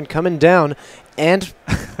Firebrand coming down and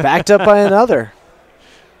backed up by another.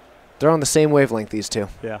 They're on the same wavelength, these two.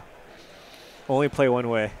 Yeah. Only play one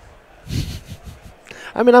way.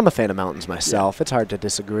 I mean, I'm a fan of mountains myself. Yeah. It's hard to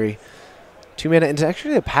disagree. 2 mana, and it's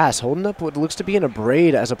actually a pass, holding up what looks to be in a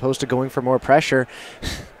Braid as opposed to going for more pressure.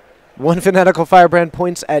 One Fanatical Firebrand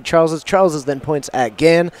points at Charles's then points at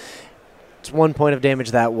Gan. It's 1 point of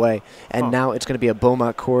damage that way. And now it's going to be a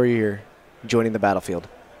Beaumont Courier joining the battlefield.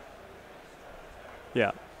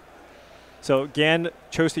 Yeah. So Gan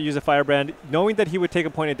chose to use a Firebrand, knowing that he would take a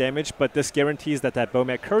point of damage, but this guarantees that that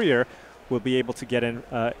Beaumont Courier will be able to get in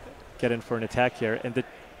for an attack here. And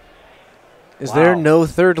is there no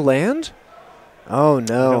third land? Oh,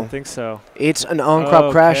 no. I don't think so. It's an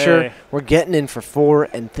on-crop crasher. We're getting in for 4,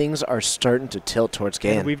 and things are starting to tilt towards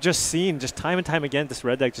Gan. And we've just seen, just time and time again, this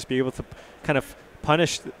red deck just be able to kind of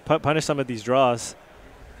punish some of these draws.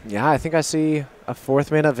 Yeah, I think I see a 4th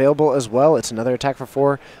mana available as well. It's another attack for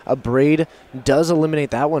 4. A Braid does eliminate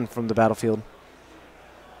that one from the battlefield.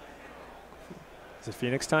 Is it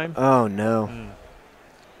Phoenix time? Oh, no.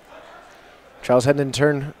 Charles heading in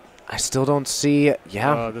turn. I still don't see.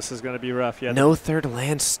 Yeah. Oh, this is going to be rough. Yeah. No third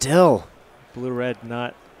land still. Blue-red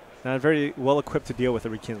not very well equipped to deal with a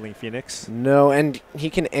Rekindling Phoenix. No, and he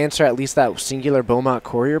can answer at least that singular Beaumont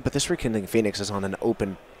Courier, but this Rekindling Phoenix is on an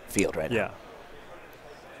open field right now. Yeah.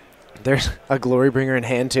 There's a Glorybringer in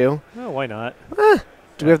hand, too. Oh, why not?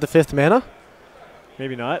 Do we have the 5th mana?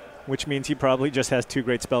 Maybe not, which means he probably just has 2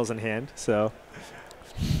 great spells in hand, so.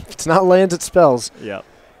 It's not lands, it's spells. Yeah.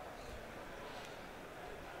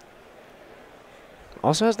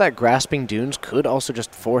 Also has that Grasping Dunes, could also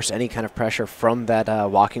just force any kind of pressure from that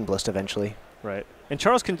Walking Ballista eventually. Right. And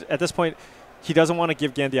Charles can, at this point, he doesn't want to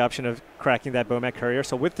give Gan the option of cracking that Beaumont Courier.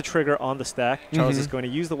 So with the trigger on the stack, Charles is going to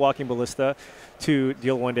use the Walking Ballista to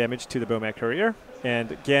deal 1 damage to the Beaumont Courier.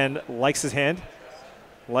 And Gan likes his hand,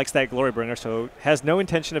 likes that Glorybringer, so has no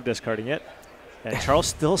intention of discarding it. And Charles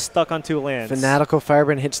still stuck on 2 lands. Fanatical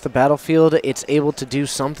Firebrand hits the battlefield. It's able to do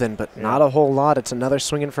something, but not a whole lot. It's another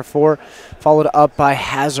swinging for 4, followed up by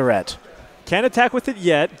Hazoret. Can't attack with it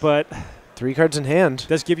yet, but 3 cards in hand.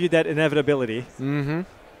 Does give you that inevitability.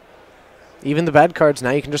 Even the bad cards, now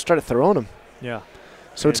you can just start throwing them. Yeah.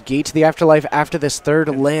 So it's Gate to the Afterlife after this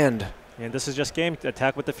 3rd land. And this is just game.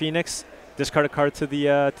 Attack with the Phoenix, discard a card to the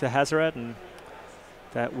to Hazoret, and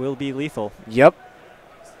that will be lethal. Yep.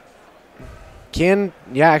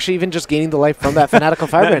 Actually even just gaining the life from that Fanatical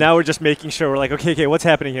Firebrand. Now we're just making sure. We're like, okay, what's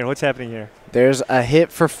happening here? What's happening here? There's a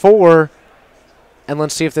hit for 4. And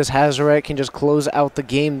let's see if this Hazoret can just close out the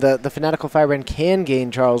game. The Fanatical Firebrand can gain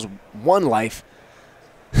Charles 1 life.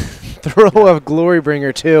 Throw a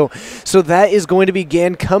Glorybringer, too. So that is going to be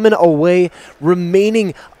Gan coming away,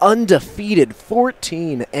 remaining undefeated,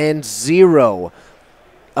 14-0.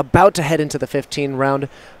 About to head into the 15th round,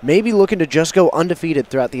 maybe looking to just go undefeated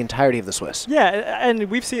throughout the entirety of the Swiss. Yeah, and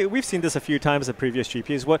we've seen this a few times in previous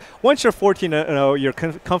GPs. Once you're 14-0, you're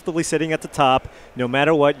comfortably sitting at the top. No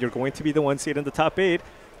matter what, you're going to be the 1 seed in the top 8.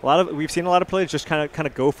 We've seen a lot of players just kind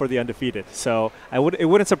of go for the undefeated. So it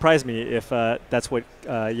wouldn't surprise me if that's what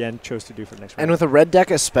Yen chose to do for the next round. And with a red deck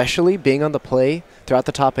especially, being on the play throughout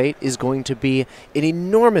the top 8 is going to be an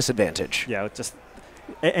enormous advantage. Yeah, just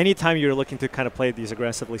anytime you're looking to kind of play these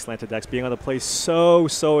aggressively slanted decks, being on the play is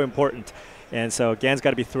so important. And so Gan's got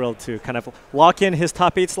to be thrilled to kind of lock in his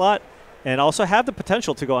top 8 slot and also have the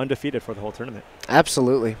potential to go undefeated for the whole tournament.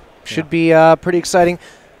 Absolutely. Should be pretty exciting.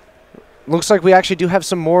 Looks like we actually do have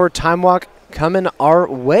some more time walk coming our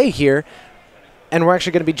way here. And we're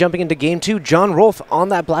actually going to be jumping into Game 2. John Rolf on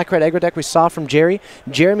that black-red aggro deck we saw from Gerry.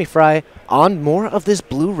 Jeremy Frye on more of this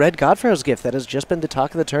blue-red Godfarrow's Gift that has just been the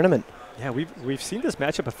talk of the tournament. Yeah, we've seen this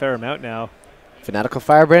matchup a fair amount now. Fanatical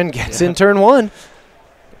Firebrand gets in turn 1.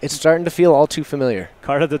 It's starting to feel all too familiar.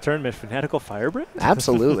 Card of the tournament, Fanatical Firebrand?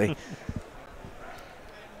 Absolutely.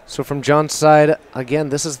 So from John's side, again,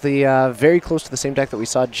 this is the very close to the same deck that we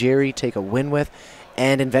saw Gerry take a win with.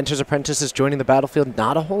 And Inventor's Apprentice is joining the battlefield.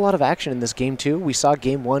 Not a whole lot of action in this Game 2. We saw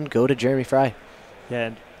Game 1 go to Jeremy Frye. Yeah,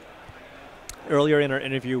 and earlier in our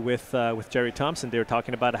interview with Gerry Thompson, they were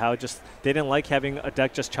talking about how just they didn't like having a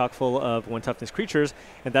deck just chock full of 1 toughness creatures,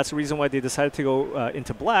 and that's the reason why they decided to go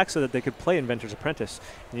into black so that they could play Inventor's Apprentice.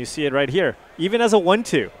 And you see it right here, even as a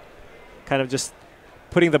 1/2, kind of just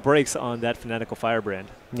putting the brakes on that Fanatical Firebrand.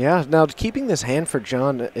 Yeah, now keeping this hand for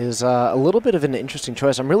John is a little bit of an interesting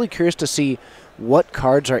choice. I'm really curious to see what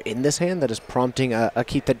cards are in this hand that is prompting a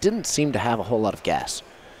keep that didn't seem to have a whole lot of gas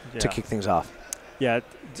to kick things off. Yeah,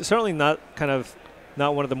 certainly not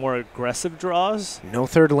one of the more aggressive draws. No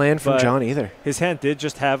third land from John either. His hand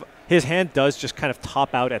does just kind of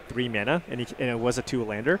top out at 3 mana, and it was a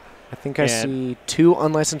 2-lander. I think I see 2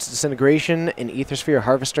 Unlicensed Disintegration, an Aethersphere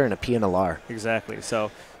Harvester, and a PNLR. Exactly.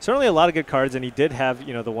 So certainly a lot of good cards, and he did have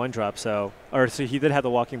the 1-drop. So he did have the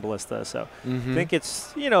Walking Ballista. So I think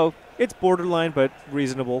it's it's borderline but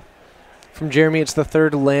reasonable. From Jeremy, it's the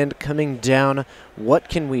 3rd land coming down. What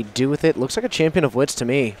can we do with it? Looks like a Champion of Wits to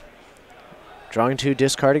me. Drawing 2,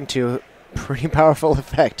 discarding 2. Pretty powerful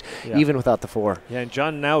effect, even without the 4. Yeah, and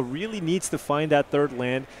John now really needs to find that 3rd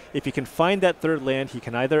land. If he can find that 3rd land, he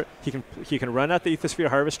can run out the Aethersphere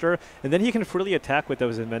Harvester, and then he can freely attack with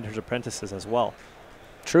those Inventor's Apprentices as well.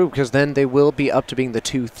 True, because then they will be up to being the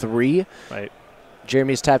 2/3. Right.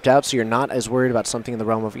 Jeremy's tapped out, so you're not as worried about something in the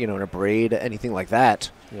realm of an Abrade, anything like that.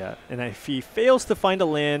 Yeah, and if he fails to find a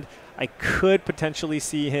land, I could potentially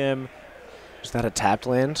see him. Is that a tapped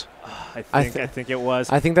land? I think it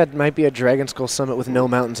was. I think that might be a Dragon Skull Summit with no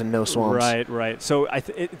mountains and no swamps. Right. So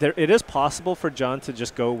it is possible for John to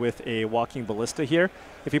just go with a Walking Ballista here.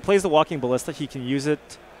 If he plays the Walking Ballista, he can use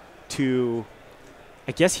it to...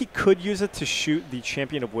 I guess he could use it to shoot the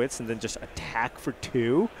Champion of Wits and then just attack for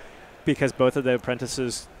 2, because both of the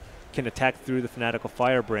apprentices can attack through the Fanatical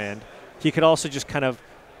Firebrand. He could also just kind of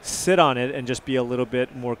sit on it and just be a little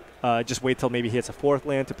bit more, just wait till maybe he hits a 4th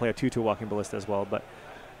land to play a 2/2 Walking Ballista as well. But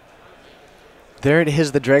there it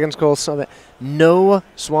is, the Dragon Skull Summit. No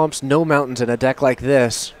swamps, no mountains in a deck like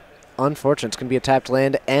this. Unfortunate, it's going to be a tapped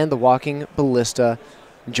land, and the Walking Ballista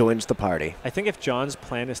joins the party. I think if John's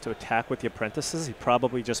plan is to attack with the apprentices, he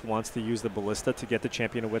probably just wants to use the Ballista to get the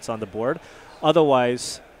Champion of Wits on the board.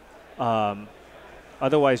 Otherwise,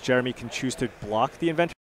 Jeremy can choose to block the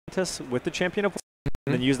Inventor Apprentice with the Champion of Wits,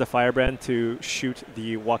 and then use the Firebrand to shoot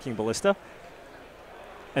the Walking Ballista.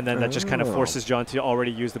 And then that just kind of forces John to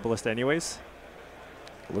already use the Ballista anyways.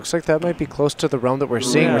 Looks like that might be close to the realm that we're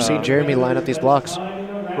seeing. We're seeing Jeremy line up these blocks.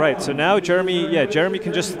 Right, so now Jeremy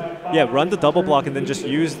can just run the double block and then just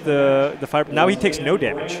use the fire. Now he takes no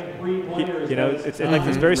damage. It's like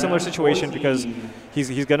this very similar situation because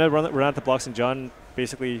he's gonna run out the blocks, and John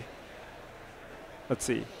basically, let's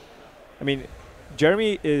see. I mean,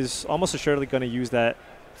 Jeremy is almost assuredly going to use that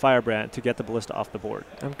Firebrand to get the Ballista off the board.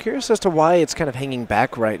 I'm curious as to why it's kind of hanging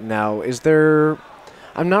back right now. Is there...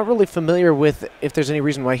 I'm not really familiar with if there's any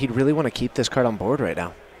reason why he'd really want to keep this card on board right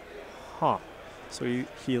now. Huh. So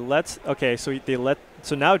he lets... Okay, so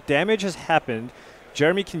so now damage has happened.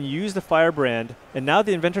 Jeremy can use the Firebrand, and now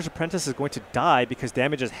the Inventor's Apprentice is going to die because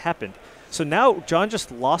damage has happened. So now John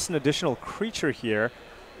just lost an additional creature here,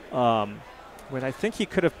 when I think he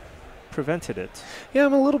could have prevented it. Yeah,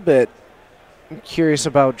 I'm a little bit curious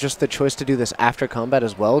about just the choice to do this after combat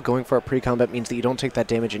as well. Going for a pre-combat means that you don't take that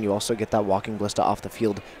damage and you also get that Walking Ballista off the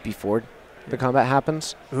field before the combat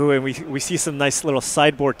happens. Ooh, and we see some nice little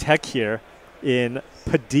sideboard tech here in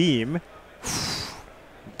Padim.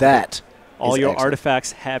 That all your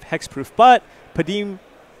artifacts have hexproof, but Padim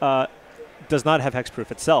does not have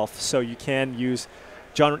hexproof itself, so you can use...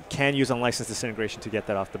 John can use Unlicensed Disintegration to get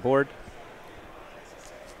that off the board.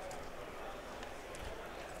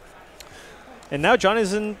 And now John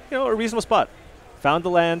is in a reasonable spot. Found the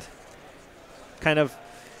land. Kind of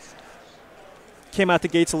came out the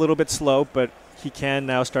gates a little bit slow, but he can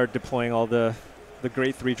now start deploying all the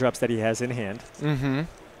great 3-drops that he has in hand.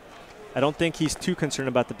 I don't think he's too concerned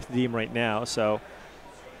about the Padim right now, so...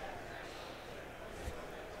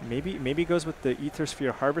 Maybe goes with the Ether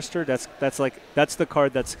Sphere Harvester. That's the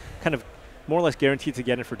card that's kind of more or less guaranteed to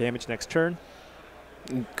get in for damage next turn.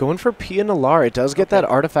 Going for Pia Nalar, it does get that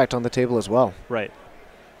artifact on the table as well. Right.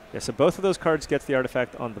 Yeah, so both of those cards gets the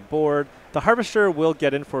artifact on the board. The Harvester will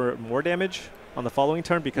get in for more damage on the following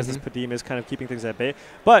turn because this Padim is kind of keeping things at bay.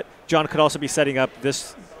 But John could also be setting up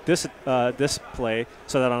this play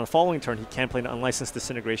so that on the following turn he can play an Unlicensed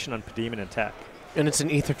Disintegration on Padim and attack. And it's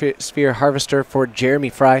an Ether Sphere Harvester for Jeremy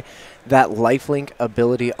Frye. That lifelink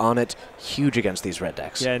ability on it, huge against these red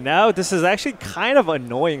decks. Yeah, now this is actually kind of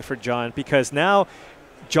annoying for John because now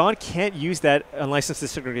John can't use that Unlicensed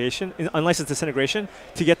Disintegration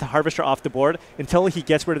to get the Harvester off the board until he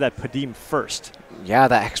gets rid of that Padim first. Yeah,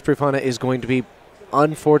 that hexproof on it is going to be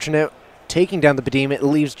unfortunate. Taking down the Padim, it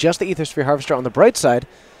leaves just the Ether Sphere Harvester on the bright side.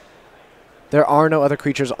 There are no other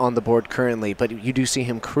creatures on the board currently, but you do see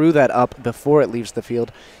him crew that up before it leaves the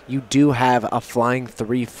field. You do have a flying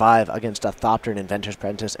 3/5 against a Thopter, an Inventor's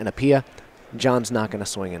Apprentice, and a Pia. John's not going to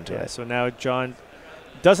swing into it. So now John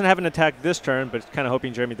doesn't have an attack this turn, but kind of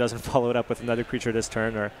hoping Jeremy doesn't follow it up with another creature this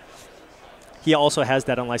turn. Or he also has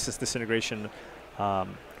that Unlicensed Disintegration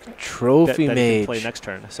Trophy that Mage. he can play next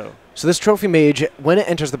turn. So this Trophy Mage, when it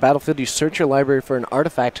enters the battlefield, you search your library for an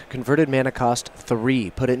artifact, converted mana cost 3,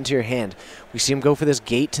 put it into your hand. We see him go for this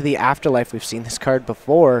Gate to the Afterlife. We've seen this card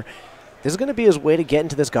before. This is going to be his way to get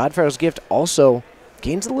into this Godpharaoh's Gift. Also,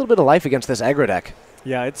 gains a little bit of life against this aggro deck.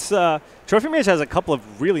 Yeah, it's Trophy Mage has a couple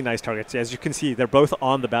of really nice targets. As you can see, they're both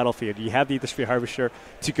on the battlefield. You have the Ether Sphere Harvester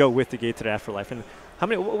to go with the Gate to the Afterlife. And how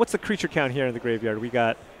many? What's the creature count here in the graveyard? We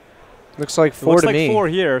got. Looks like 4 to me. Looks like 4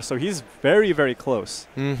 here, so he's very, very close.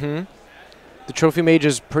 The Trophy Mage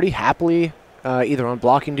is pretty happily either on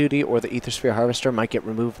blocking duty or the Ether Sphere Harvester might get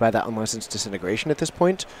removed by that Unlicensed Disintegration at this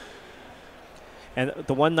point. And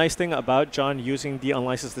the one nice thing about John using the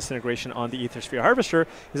Unlicensed Disintegration on the Ether Sphere Harvester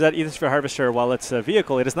is that Ether Sphere Harvester, while it's a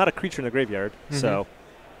vehicle, it is not a creature in the graveyard, so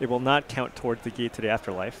it will not count towards the Gate to the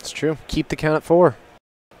Afterlife. It's true. Keep the count at 4.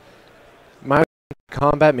 My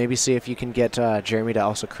combat, maybe see if you can get Jeremy to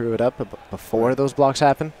also crew it up before those blocks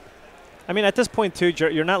happen. I mean, at this point, too,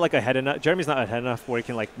 you're not like ahead enough. Jeremy's not ahead enough where he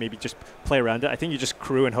can like maybe just play around it. I think you just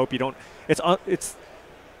crew and hope you don't. It's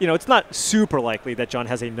not super likely that John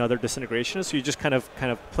has another Disintegration, so you just kind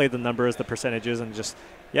of play the numbers, the percentages, and just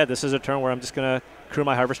this is a turn where I'm just gonna crew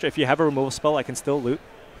my Harvester. If you have a removal spell, I can still loot.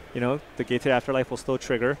 The Gate to the Afterlife will still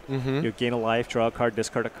trigger. You gain a life, draw a card,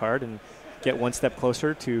 discard a card, and get one step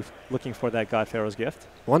closer to looking for that Godpharaoh's Gift.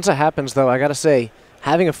 Once it happens, though, I gotta say,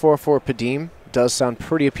 having a 4/4 Padim does sound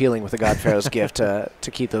pretty appealing with the Godpharaoh's Gift to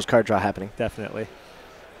keep those card draw happening. Definitely.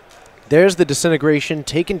 There's the Disintegration,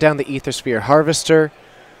 taking down the Ether Sphere Harvester.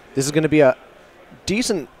 This is going to be a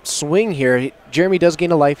decent swing here. Jeremy does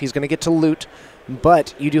gain a life. He's going to get to loot.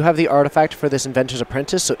 But you do have the artifact for this Inventor's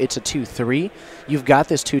Apprentice, so it's a 2/3. You've got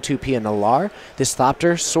this 2/2 Pia Nalar. This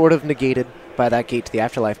Thopter sort of negated by that Gate to the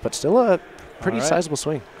Afterlife, but still a pretty sizable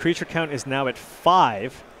swing. Creature count is now at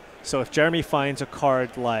 5. So if Jeremy finds a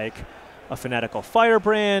card like a Fanatical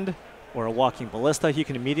Firebrand or a Walking Ballista, he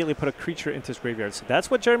can immediately put a creature into his graveyard. So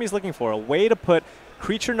that's what Jeremy's looking for, a way to put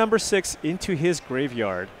creature number 6 into his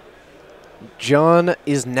graveyard. John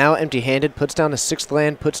is now empty-handed, puts down a 6th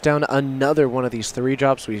land, puts down another one of these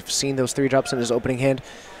 3-drops. We've seen those 3-drops in his opening hand.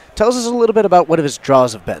 Tells us a little bit about what his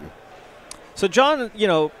draws have been. So John,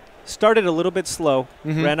 started a little bit slow,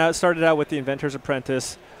 started out with the Inventor's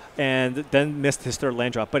Apprentice, and then missed his 3rd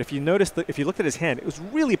land drop. But if you notice, if you looked at his hand, it was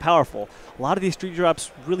really powerful. A lot of these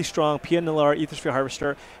 3-drops, really strong, Pia Nalar, Ether Sphere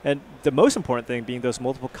Harvester, and the most important thing being those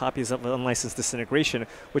multiple copies of Unlicensed Disintegration,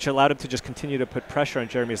 which allowed him to just continue to put pressure on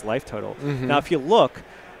Jeremy's life total. Now, if you look,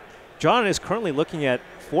 John is currently looking at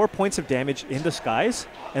 4 points of damage in the skies,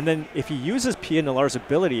 and then if he uses Pia Nalar's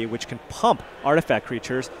ability, which can pump artifact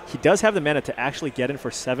creatures, he does have the mana to actually get in for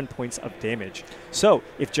 7 points of damage. So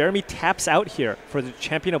if Jeremy taps out here for the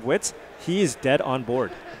Champion of Wits, he is dead on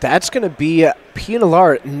board. That's going to be Pia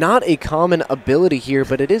Nalar, not a common ability here,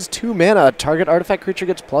 but it is 2 mana. Target artifact creature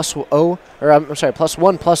gets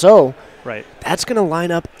 +1/+0. Right. That's going to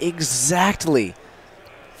line up exactly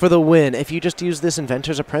for the win if you just use this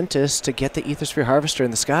Inventor's Apprentice to get the Ether Sphere Harvester in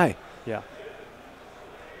the sky. Yeah.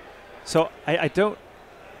 So I don't...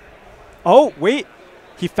 Oh, wait.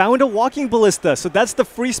 He found a Walking Ballista, so that's the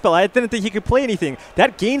free spell. I didn't think he could play anything.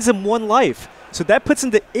 That gains him 1 life. So that puts him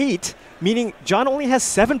to 8, meaning John only has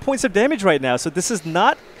 7 points of damage right now. So this is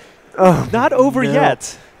not over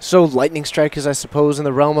yet. So Lightning Strike is, I suppose, in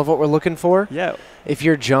the realm of what we're looking for? Yeah. If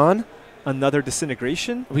you're John... Another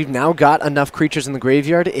Disintegration? We've now got enough creatures in the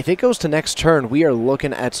graveyard. If it goes to next turn, we are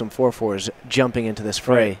looking at some 4/4s jumping into this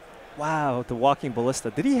fray. Right. Wow, the walking ballista.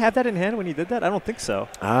 Did he have that in hand when he did that? I don't think so.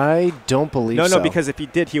 I don't believe so. No, because if he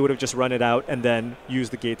did, he would have just run it out and then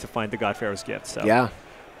used the gate to find the God Pharaoh's gift. So yeah.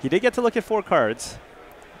 He did get to look at 4 cards.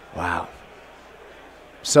 Wow.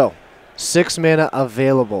 So, 6 mana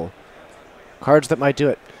available. Cards that might do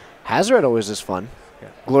it. Hazard always is fun. Yeah.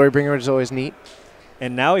 Glorybringer is always neat.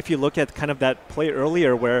 And now if you look at kind of that play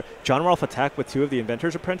earlier where John Rolf attacked with 2 of the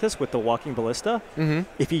Inventor's Apprentice with the Walking Ballista,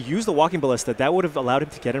 if he used the Walking Ballista, that would have allowed him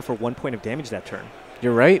to get in for 1 point of damage that turn.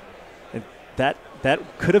 You're right. And that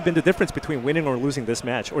could have been the difference between winning or losing this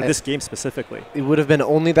match, or this game specifically. It would have been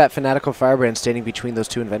only that Fanatical Firebrand standing between those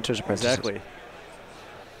 2 Inventor's Apprentices. Exactly.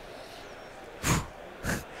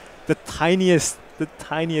 the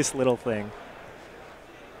tiniest little thing.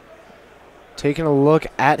 Taking a look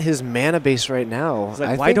at his mana base right now. He's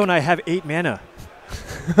like, why don't I have 8 mana?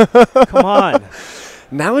 Come on.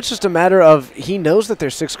 Now it's just a matter of he knows that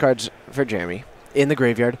there's 6 cards for Jeremy in the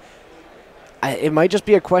graveyard. It might just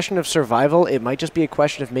be a question of survival. It might just be a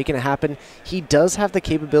question of making it happen. He does have the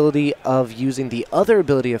capability of using the other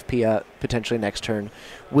ability of Pia potentially next turn,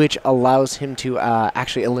 which allows him to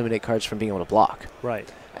actually eliminate cards from being able to block.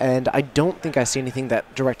 Right. And I don't think I see anything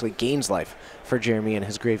that directly gains life for Jeremy in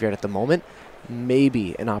his graveyard at the moment.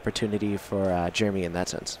 Maybe an opportunity for Jeremy in that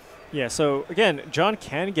sense. Yeah, so again, John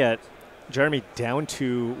can get Jeremy down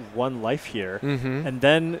to 1 life here. And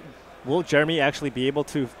then will Jeremy actually be able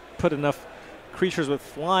to put enough creatures with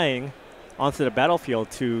flying onto the battlefield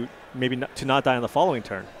to maybe not die on the following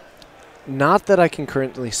turn? Not that I can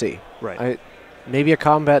currently see. Right. Maybe a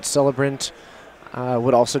combat celebrant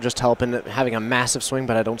would also just help in having a massive swing,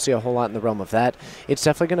 but I don't see a whole lot in the realm of that. It's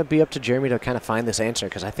definitely going to be up to Jeremy to kind of find this answer,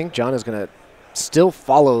 because I think John is going to still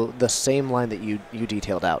follow the same line that you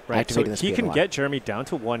detailed out. Right. Activating So he can get Jeremy down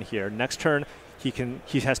to 1 here. Next turn,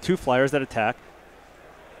 he has 2 flyers that attack,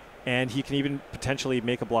 and he can even potentially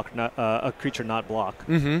make a creature not block.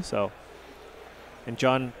 So, and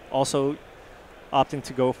John also opting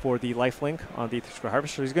to go for the life link on the Aether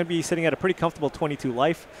Harvester. He's going to be sitting at a pretty comfortable 22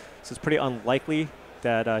 life, so it's pretty unlikely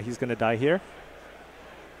that he's going to die here.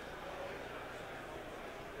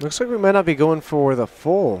 Looks like we might not be going for the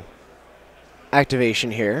full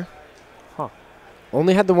activation here.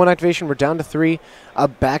 Only had the 1 activation. We're down to 3. A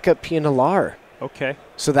backup Pianalar. Okay.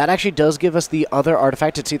 So that actually does give us the other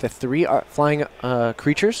artifact. It's either 3 flying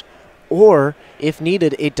creatures, or if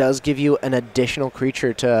needed, it does give you an additional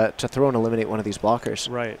creature to throw and eliminate one of these blockers.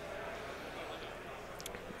 Right.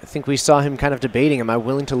 I think we saw him kind of debating, am I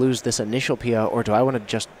willing to lose this initial Pia, or do I want to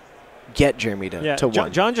just get Jeremy to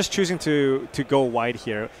 1? John just choosing to go wide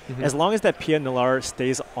here. As long as that Pia Nalar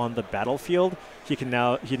stays on the battlefield, he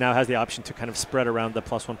now has the option to kind of spread around the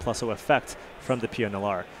 +1/+0 effect from the Pia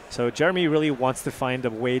Nalar. So Jeremy really wants to find a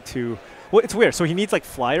way to... Well, it's weird. So he needs like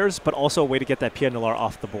flyers, but also a way to get that Pia Nalar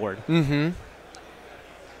off the board. And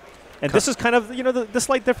this is kind of, the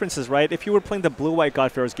slight differences, right? If you were playing the blue-white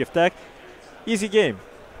God Pharaoh's Gift deck, easy game.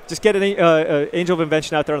 Just get an Angel of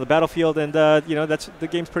Invention out there on the battlefield, and that's the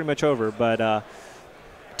game's pretty much over. But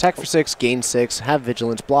attack for 6, gain 6, have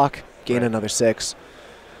vigilance, block, gain another 6.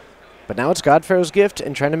 But now it's God Pharaoh's Gift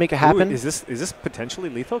and trying to make it happen. Ooh, is this potentially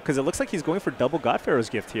lethal? Because it looks like he's going for double God Pharaoh's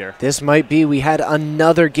Gift here. This might be. We had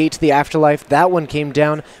another Gate to the Afterlife. That one came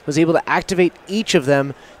down, was able to activate each of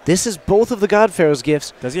them. This is both of the God Pharaoh's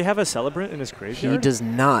Gifts. Does he have a Celebrant in his graveyard? He does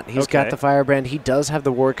not. He's got the Firebrand. He does have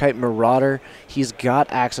the Warkite Marauder. He's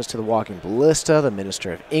got access to the Walking Ballista, the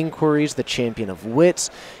Minister of Inquiries, the Champion of Wits.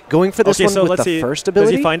 Going for this one with the first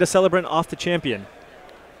ability. Does he find a Celebrant off the Champion?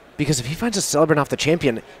 Because if he finds a Celebrant off the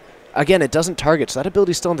Champion, again, it doesn't target, so that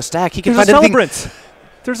ability's still in the stack. He can There's find a Celebrant.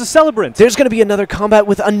 There's a Celebrant. There's going to be another combat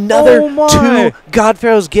with another 2 God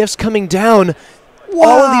Pharaoh's Gifts coming down. Wow.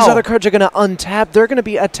 All of these other cards are going to untap. They're going to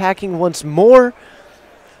be attacking once more.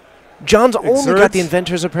 John's only got the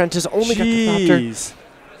Inventor's Apprentice, only got the Thopter.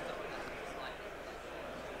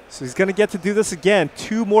 So he's going to get to do this again.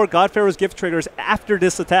 2 more God Pharaoh's Gift triggers after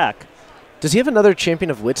this attack. Does he have another Champion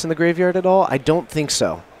of Wits in the graveyard at all? I don't think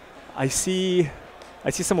so. I see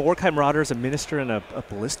some Warkite Marauders, a Minister, and a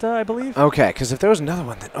Ballista, I believe. Okay, because if there was another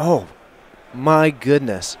one, then oh, my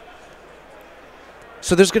goodness.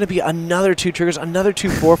 So there's going to be another 2 triggers, another 2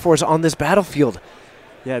 4/4s on this battlefield.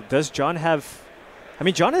 Yeah, does John have... I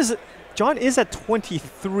mean, John is at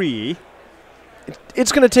 23.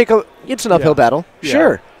 It's going to take it's an uphill battle,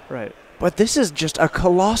 sure. Right. But this is just a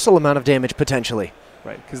colossal amount of damage potentially.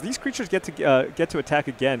 Right, because these creatures get to attack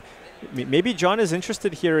again. Maybe John is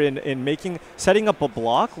interested here in setting up a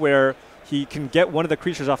block where he can get one of the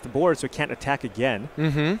creatures off the board so it can't attack again.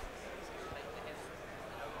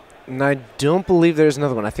 And I don't believe there's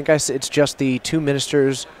another one. I think it's just the 2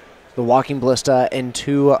 Ministers the Walking Ballista, and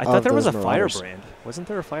two I thought there was a Marauders. Firebrand. Wasn't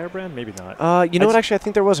there a Firebrand? Maybe not. You know what? Actually, I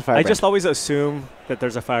think there was a Firebrand. I just always assume that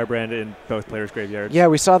there's a Firebrand in both players' graveyards. Yeah,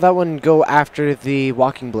 we saw that one go after the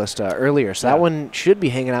Walking Ballista earlier, so that one should be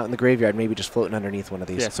hanging out in the graveyard, maybe just floating underneath one of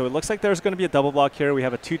these. Yeah, so it looks like there's going to be a double block here. We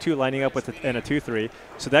have a 2-2 lining up with and a 2-3.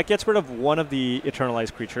 So that gets rid of one of the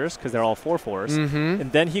Eternalized creatures, because they're all 4/4s.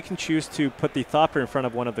 And then he can choose to put the Thopter in front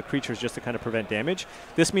of one of the creatures just to kind of prevent damage.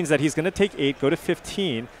 This means that he's going to take 8, go to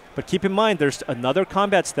 15, but keep in mind there's another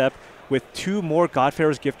combat step with 2 more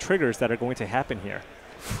Godfarer's Gift triggers that are going to happen here.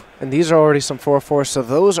 And these are already some 4/4s, so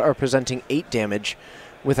those are presenting 8 damage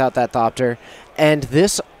without that Thopter. And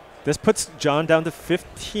this puts John down to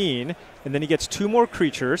 15, and then he gets 2 more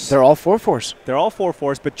creatures. They're all 4/4s. They're all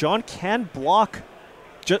 4/4s, but John can block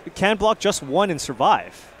just one and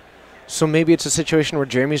survive. So maybe it's a situation where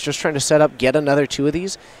Jeremy's just trying to set up, get another 2 of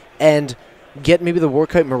these, and get maybe the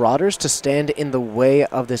Warkite Marauders to stand in the way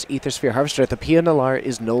of this Aethersphere Harvester. The Pianalar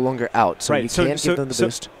is no longer out, so you can't give them the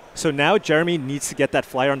boost. So now Jeremy needs to get that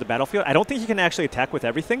flyer on the battlefield. I don't think he can actually attack with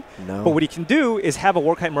everything. No. But what he can do is have a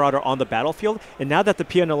Warkite Marauder on the battlefield. And now that the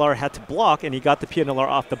Pianalar had to block and he got the Pianalar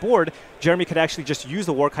off the board, Jeremy could actually just use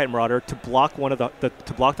the Warkite Marauder to block one of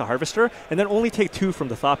to block the Harvester, and then only take 2 from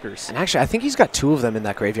the Thopters. And actually, I think he's got 2 of them in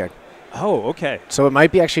that graveyard. Oh, okay. So it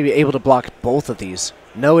might be actually able to block both of these.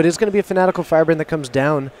 No, it is going to be a Fanatical Firebrand that comes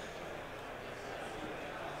down.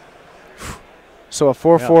 So a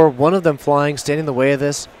 4/4, one of them flying, standing in the way of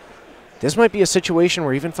this. This might be a situation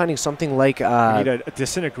where even finding something like... we need a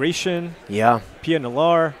Disintegration. Yeah.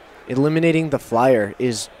 Pianalar. Eliminating the flyer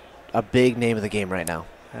is a big name of the game right now.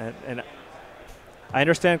 And I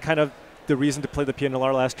understand kind of the reason to play the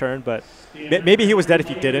Pianalar last turn, but maybe he was dead if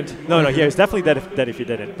he didn't. No, he was definitely dead if he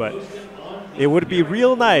didn't, but it would be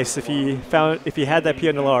real nice if he had that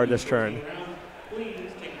Pianalar this turn.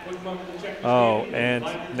 Oh, and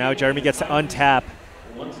now Jeremy gets to untap.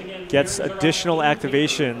 Gets additional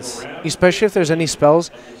activations. Especially if there's any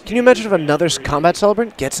spells. Can you imagine if another Combat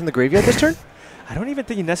Celebrant gets in the graveyard this turn? I don't even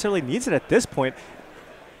think he necessarily needs it at this point.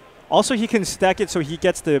 Also, he can stack it so he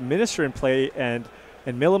gets the Minister in play and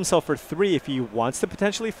mill himself for 3 if he wants to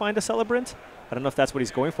potentially find a Celebrant. I don't know if that's what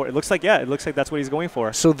he's going for. It looks like that's what he's going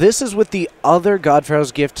for. So this is with the other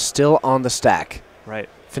Godfarrow's Gift still on the stack. Right.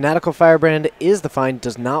 Fanatical Firebrand is the find,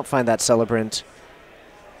 does not find that Celebrant.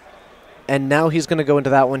 And now he's going to go into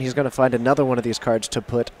that one. He's going to find another one of these cards to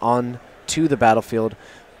put on to the battlefield.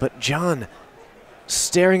 But John,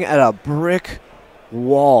 staring at a brick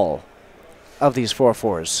wall of these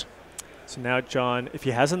 4/4s. So now John, if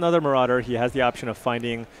he has another Marauder, he has the option of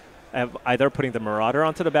finding either putting the Marauder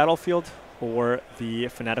onto the battlefield or the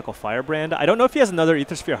Fanatical Firebrand. I don't know if he has another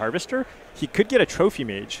Aethersphere Harvester. He could get a Trophy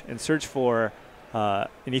Mage and search for an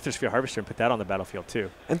Aethersphere Harvester and put that on the battlefield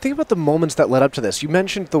too. And think about the moments that led up to this. You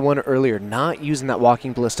mentioned the one earlier, not using that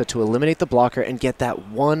Walking Ballista to eliminate the blocker and get that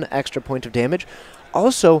 1 extra point of damage.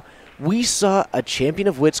 Also, we saw a Champion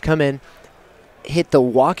of Wits come in, hit the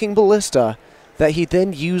Walking Ballista that he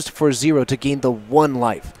then used for 0 to gain the 1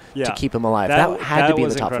 life to keep him alive. That had to be in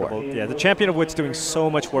the top 4. Yeah, the Champion of Wits doing so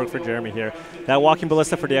much work for Jeremy here. That Walking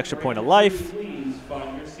Ballista for the extra point of life.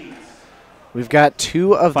 We've got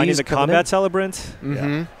 2 of finding these the Combat Celebrant.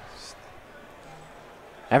 Yeah.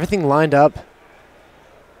 Everything lined up.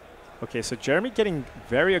 Okay, so Jeremy getting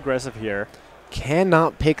very aggressive here.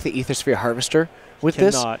 Cannot pick the Aethersphere Harvester with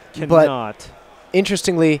this. Cannot. But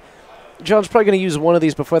interestingly, John's probably going to use one of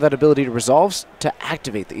these before that ability resolves to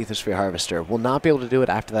activate the Aethersphere Harvester. Will not be able to do it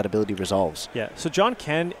after that ability resolves. Yeah, so John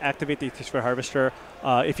can activate the Aethersphere Harvester.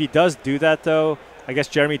 If he does do that, though, I guess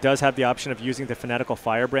Jeremy does have the option of using the Fanatical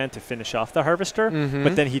Firebrand to finish off the Harvester,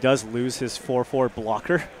 but then he does lose his 4/4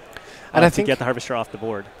 blocker and I to think get the Harvester off the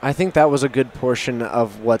board. I think that was a good portion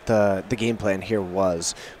of what the game plan here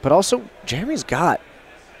was. But also, Jeremy's got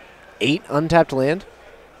 8 untapped land.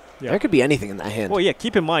 Yeah. There could be anything in that hand. Well, yeah,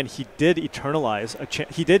 keep in mind, he did eternalize.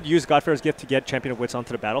 He did use Godfarrow's Gift to get Champion of Wits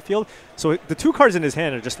onto the battlefield. So the 2 cards in his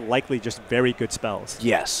hand are just likely just very good spells.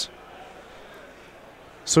 Yes.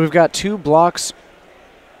 So we've got 2 blocks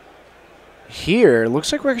here.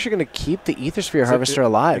 Looks like we're actually going to keep the Aethersphere Harvester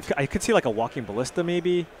alive. I could see like a Walking Ballista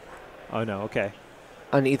maybe. Oh, no, okay.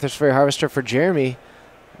 An Aethersphere Harvester for Jeremy.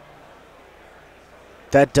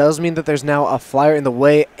 That does mean that there's now a flyer in the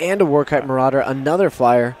way and a Warkite Marauder, another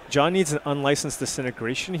flyer. John needs an unlicensed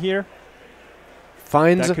Disintegration here.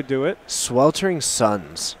 Finds that could do it. Sweltering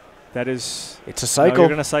Suns. That is... It's a cycle. No, you're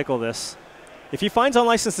going to cycle this. If he finds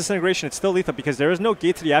unlicensed Disintegration, it's still lethal because there is no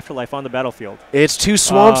Gate to the Afterlife on the battlefield. It's 2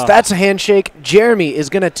 Swamps. That's a handshake. Jeremy is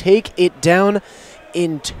going to take it down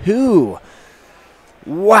in 2.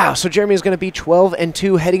 Wow, so Jeremy is going to be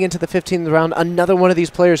 12-2 heading into the 15th round. Another one of these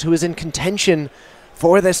players who is in contention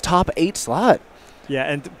for this top 8 slot. Yeah,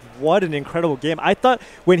 and what an incredible game. I thought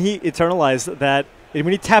when he eternalized that, when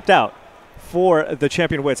he tapped out for the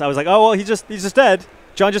champion wits, I was like, oh, well, he's just dead.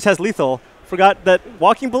 John just has lethal. Forgot that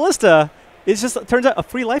Walking Ballista is just, turns out, a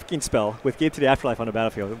free life gain spell with Gate to the Afterlife on the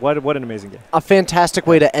battlefield. What an amazing game. A fantastic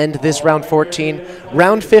way to end this round 14.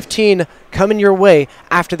 Round 15 coming your way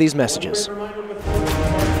after these messages.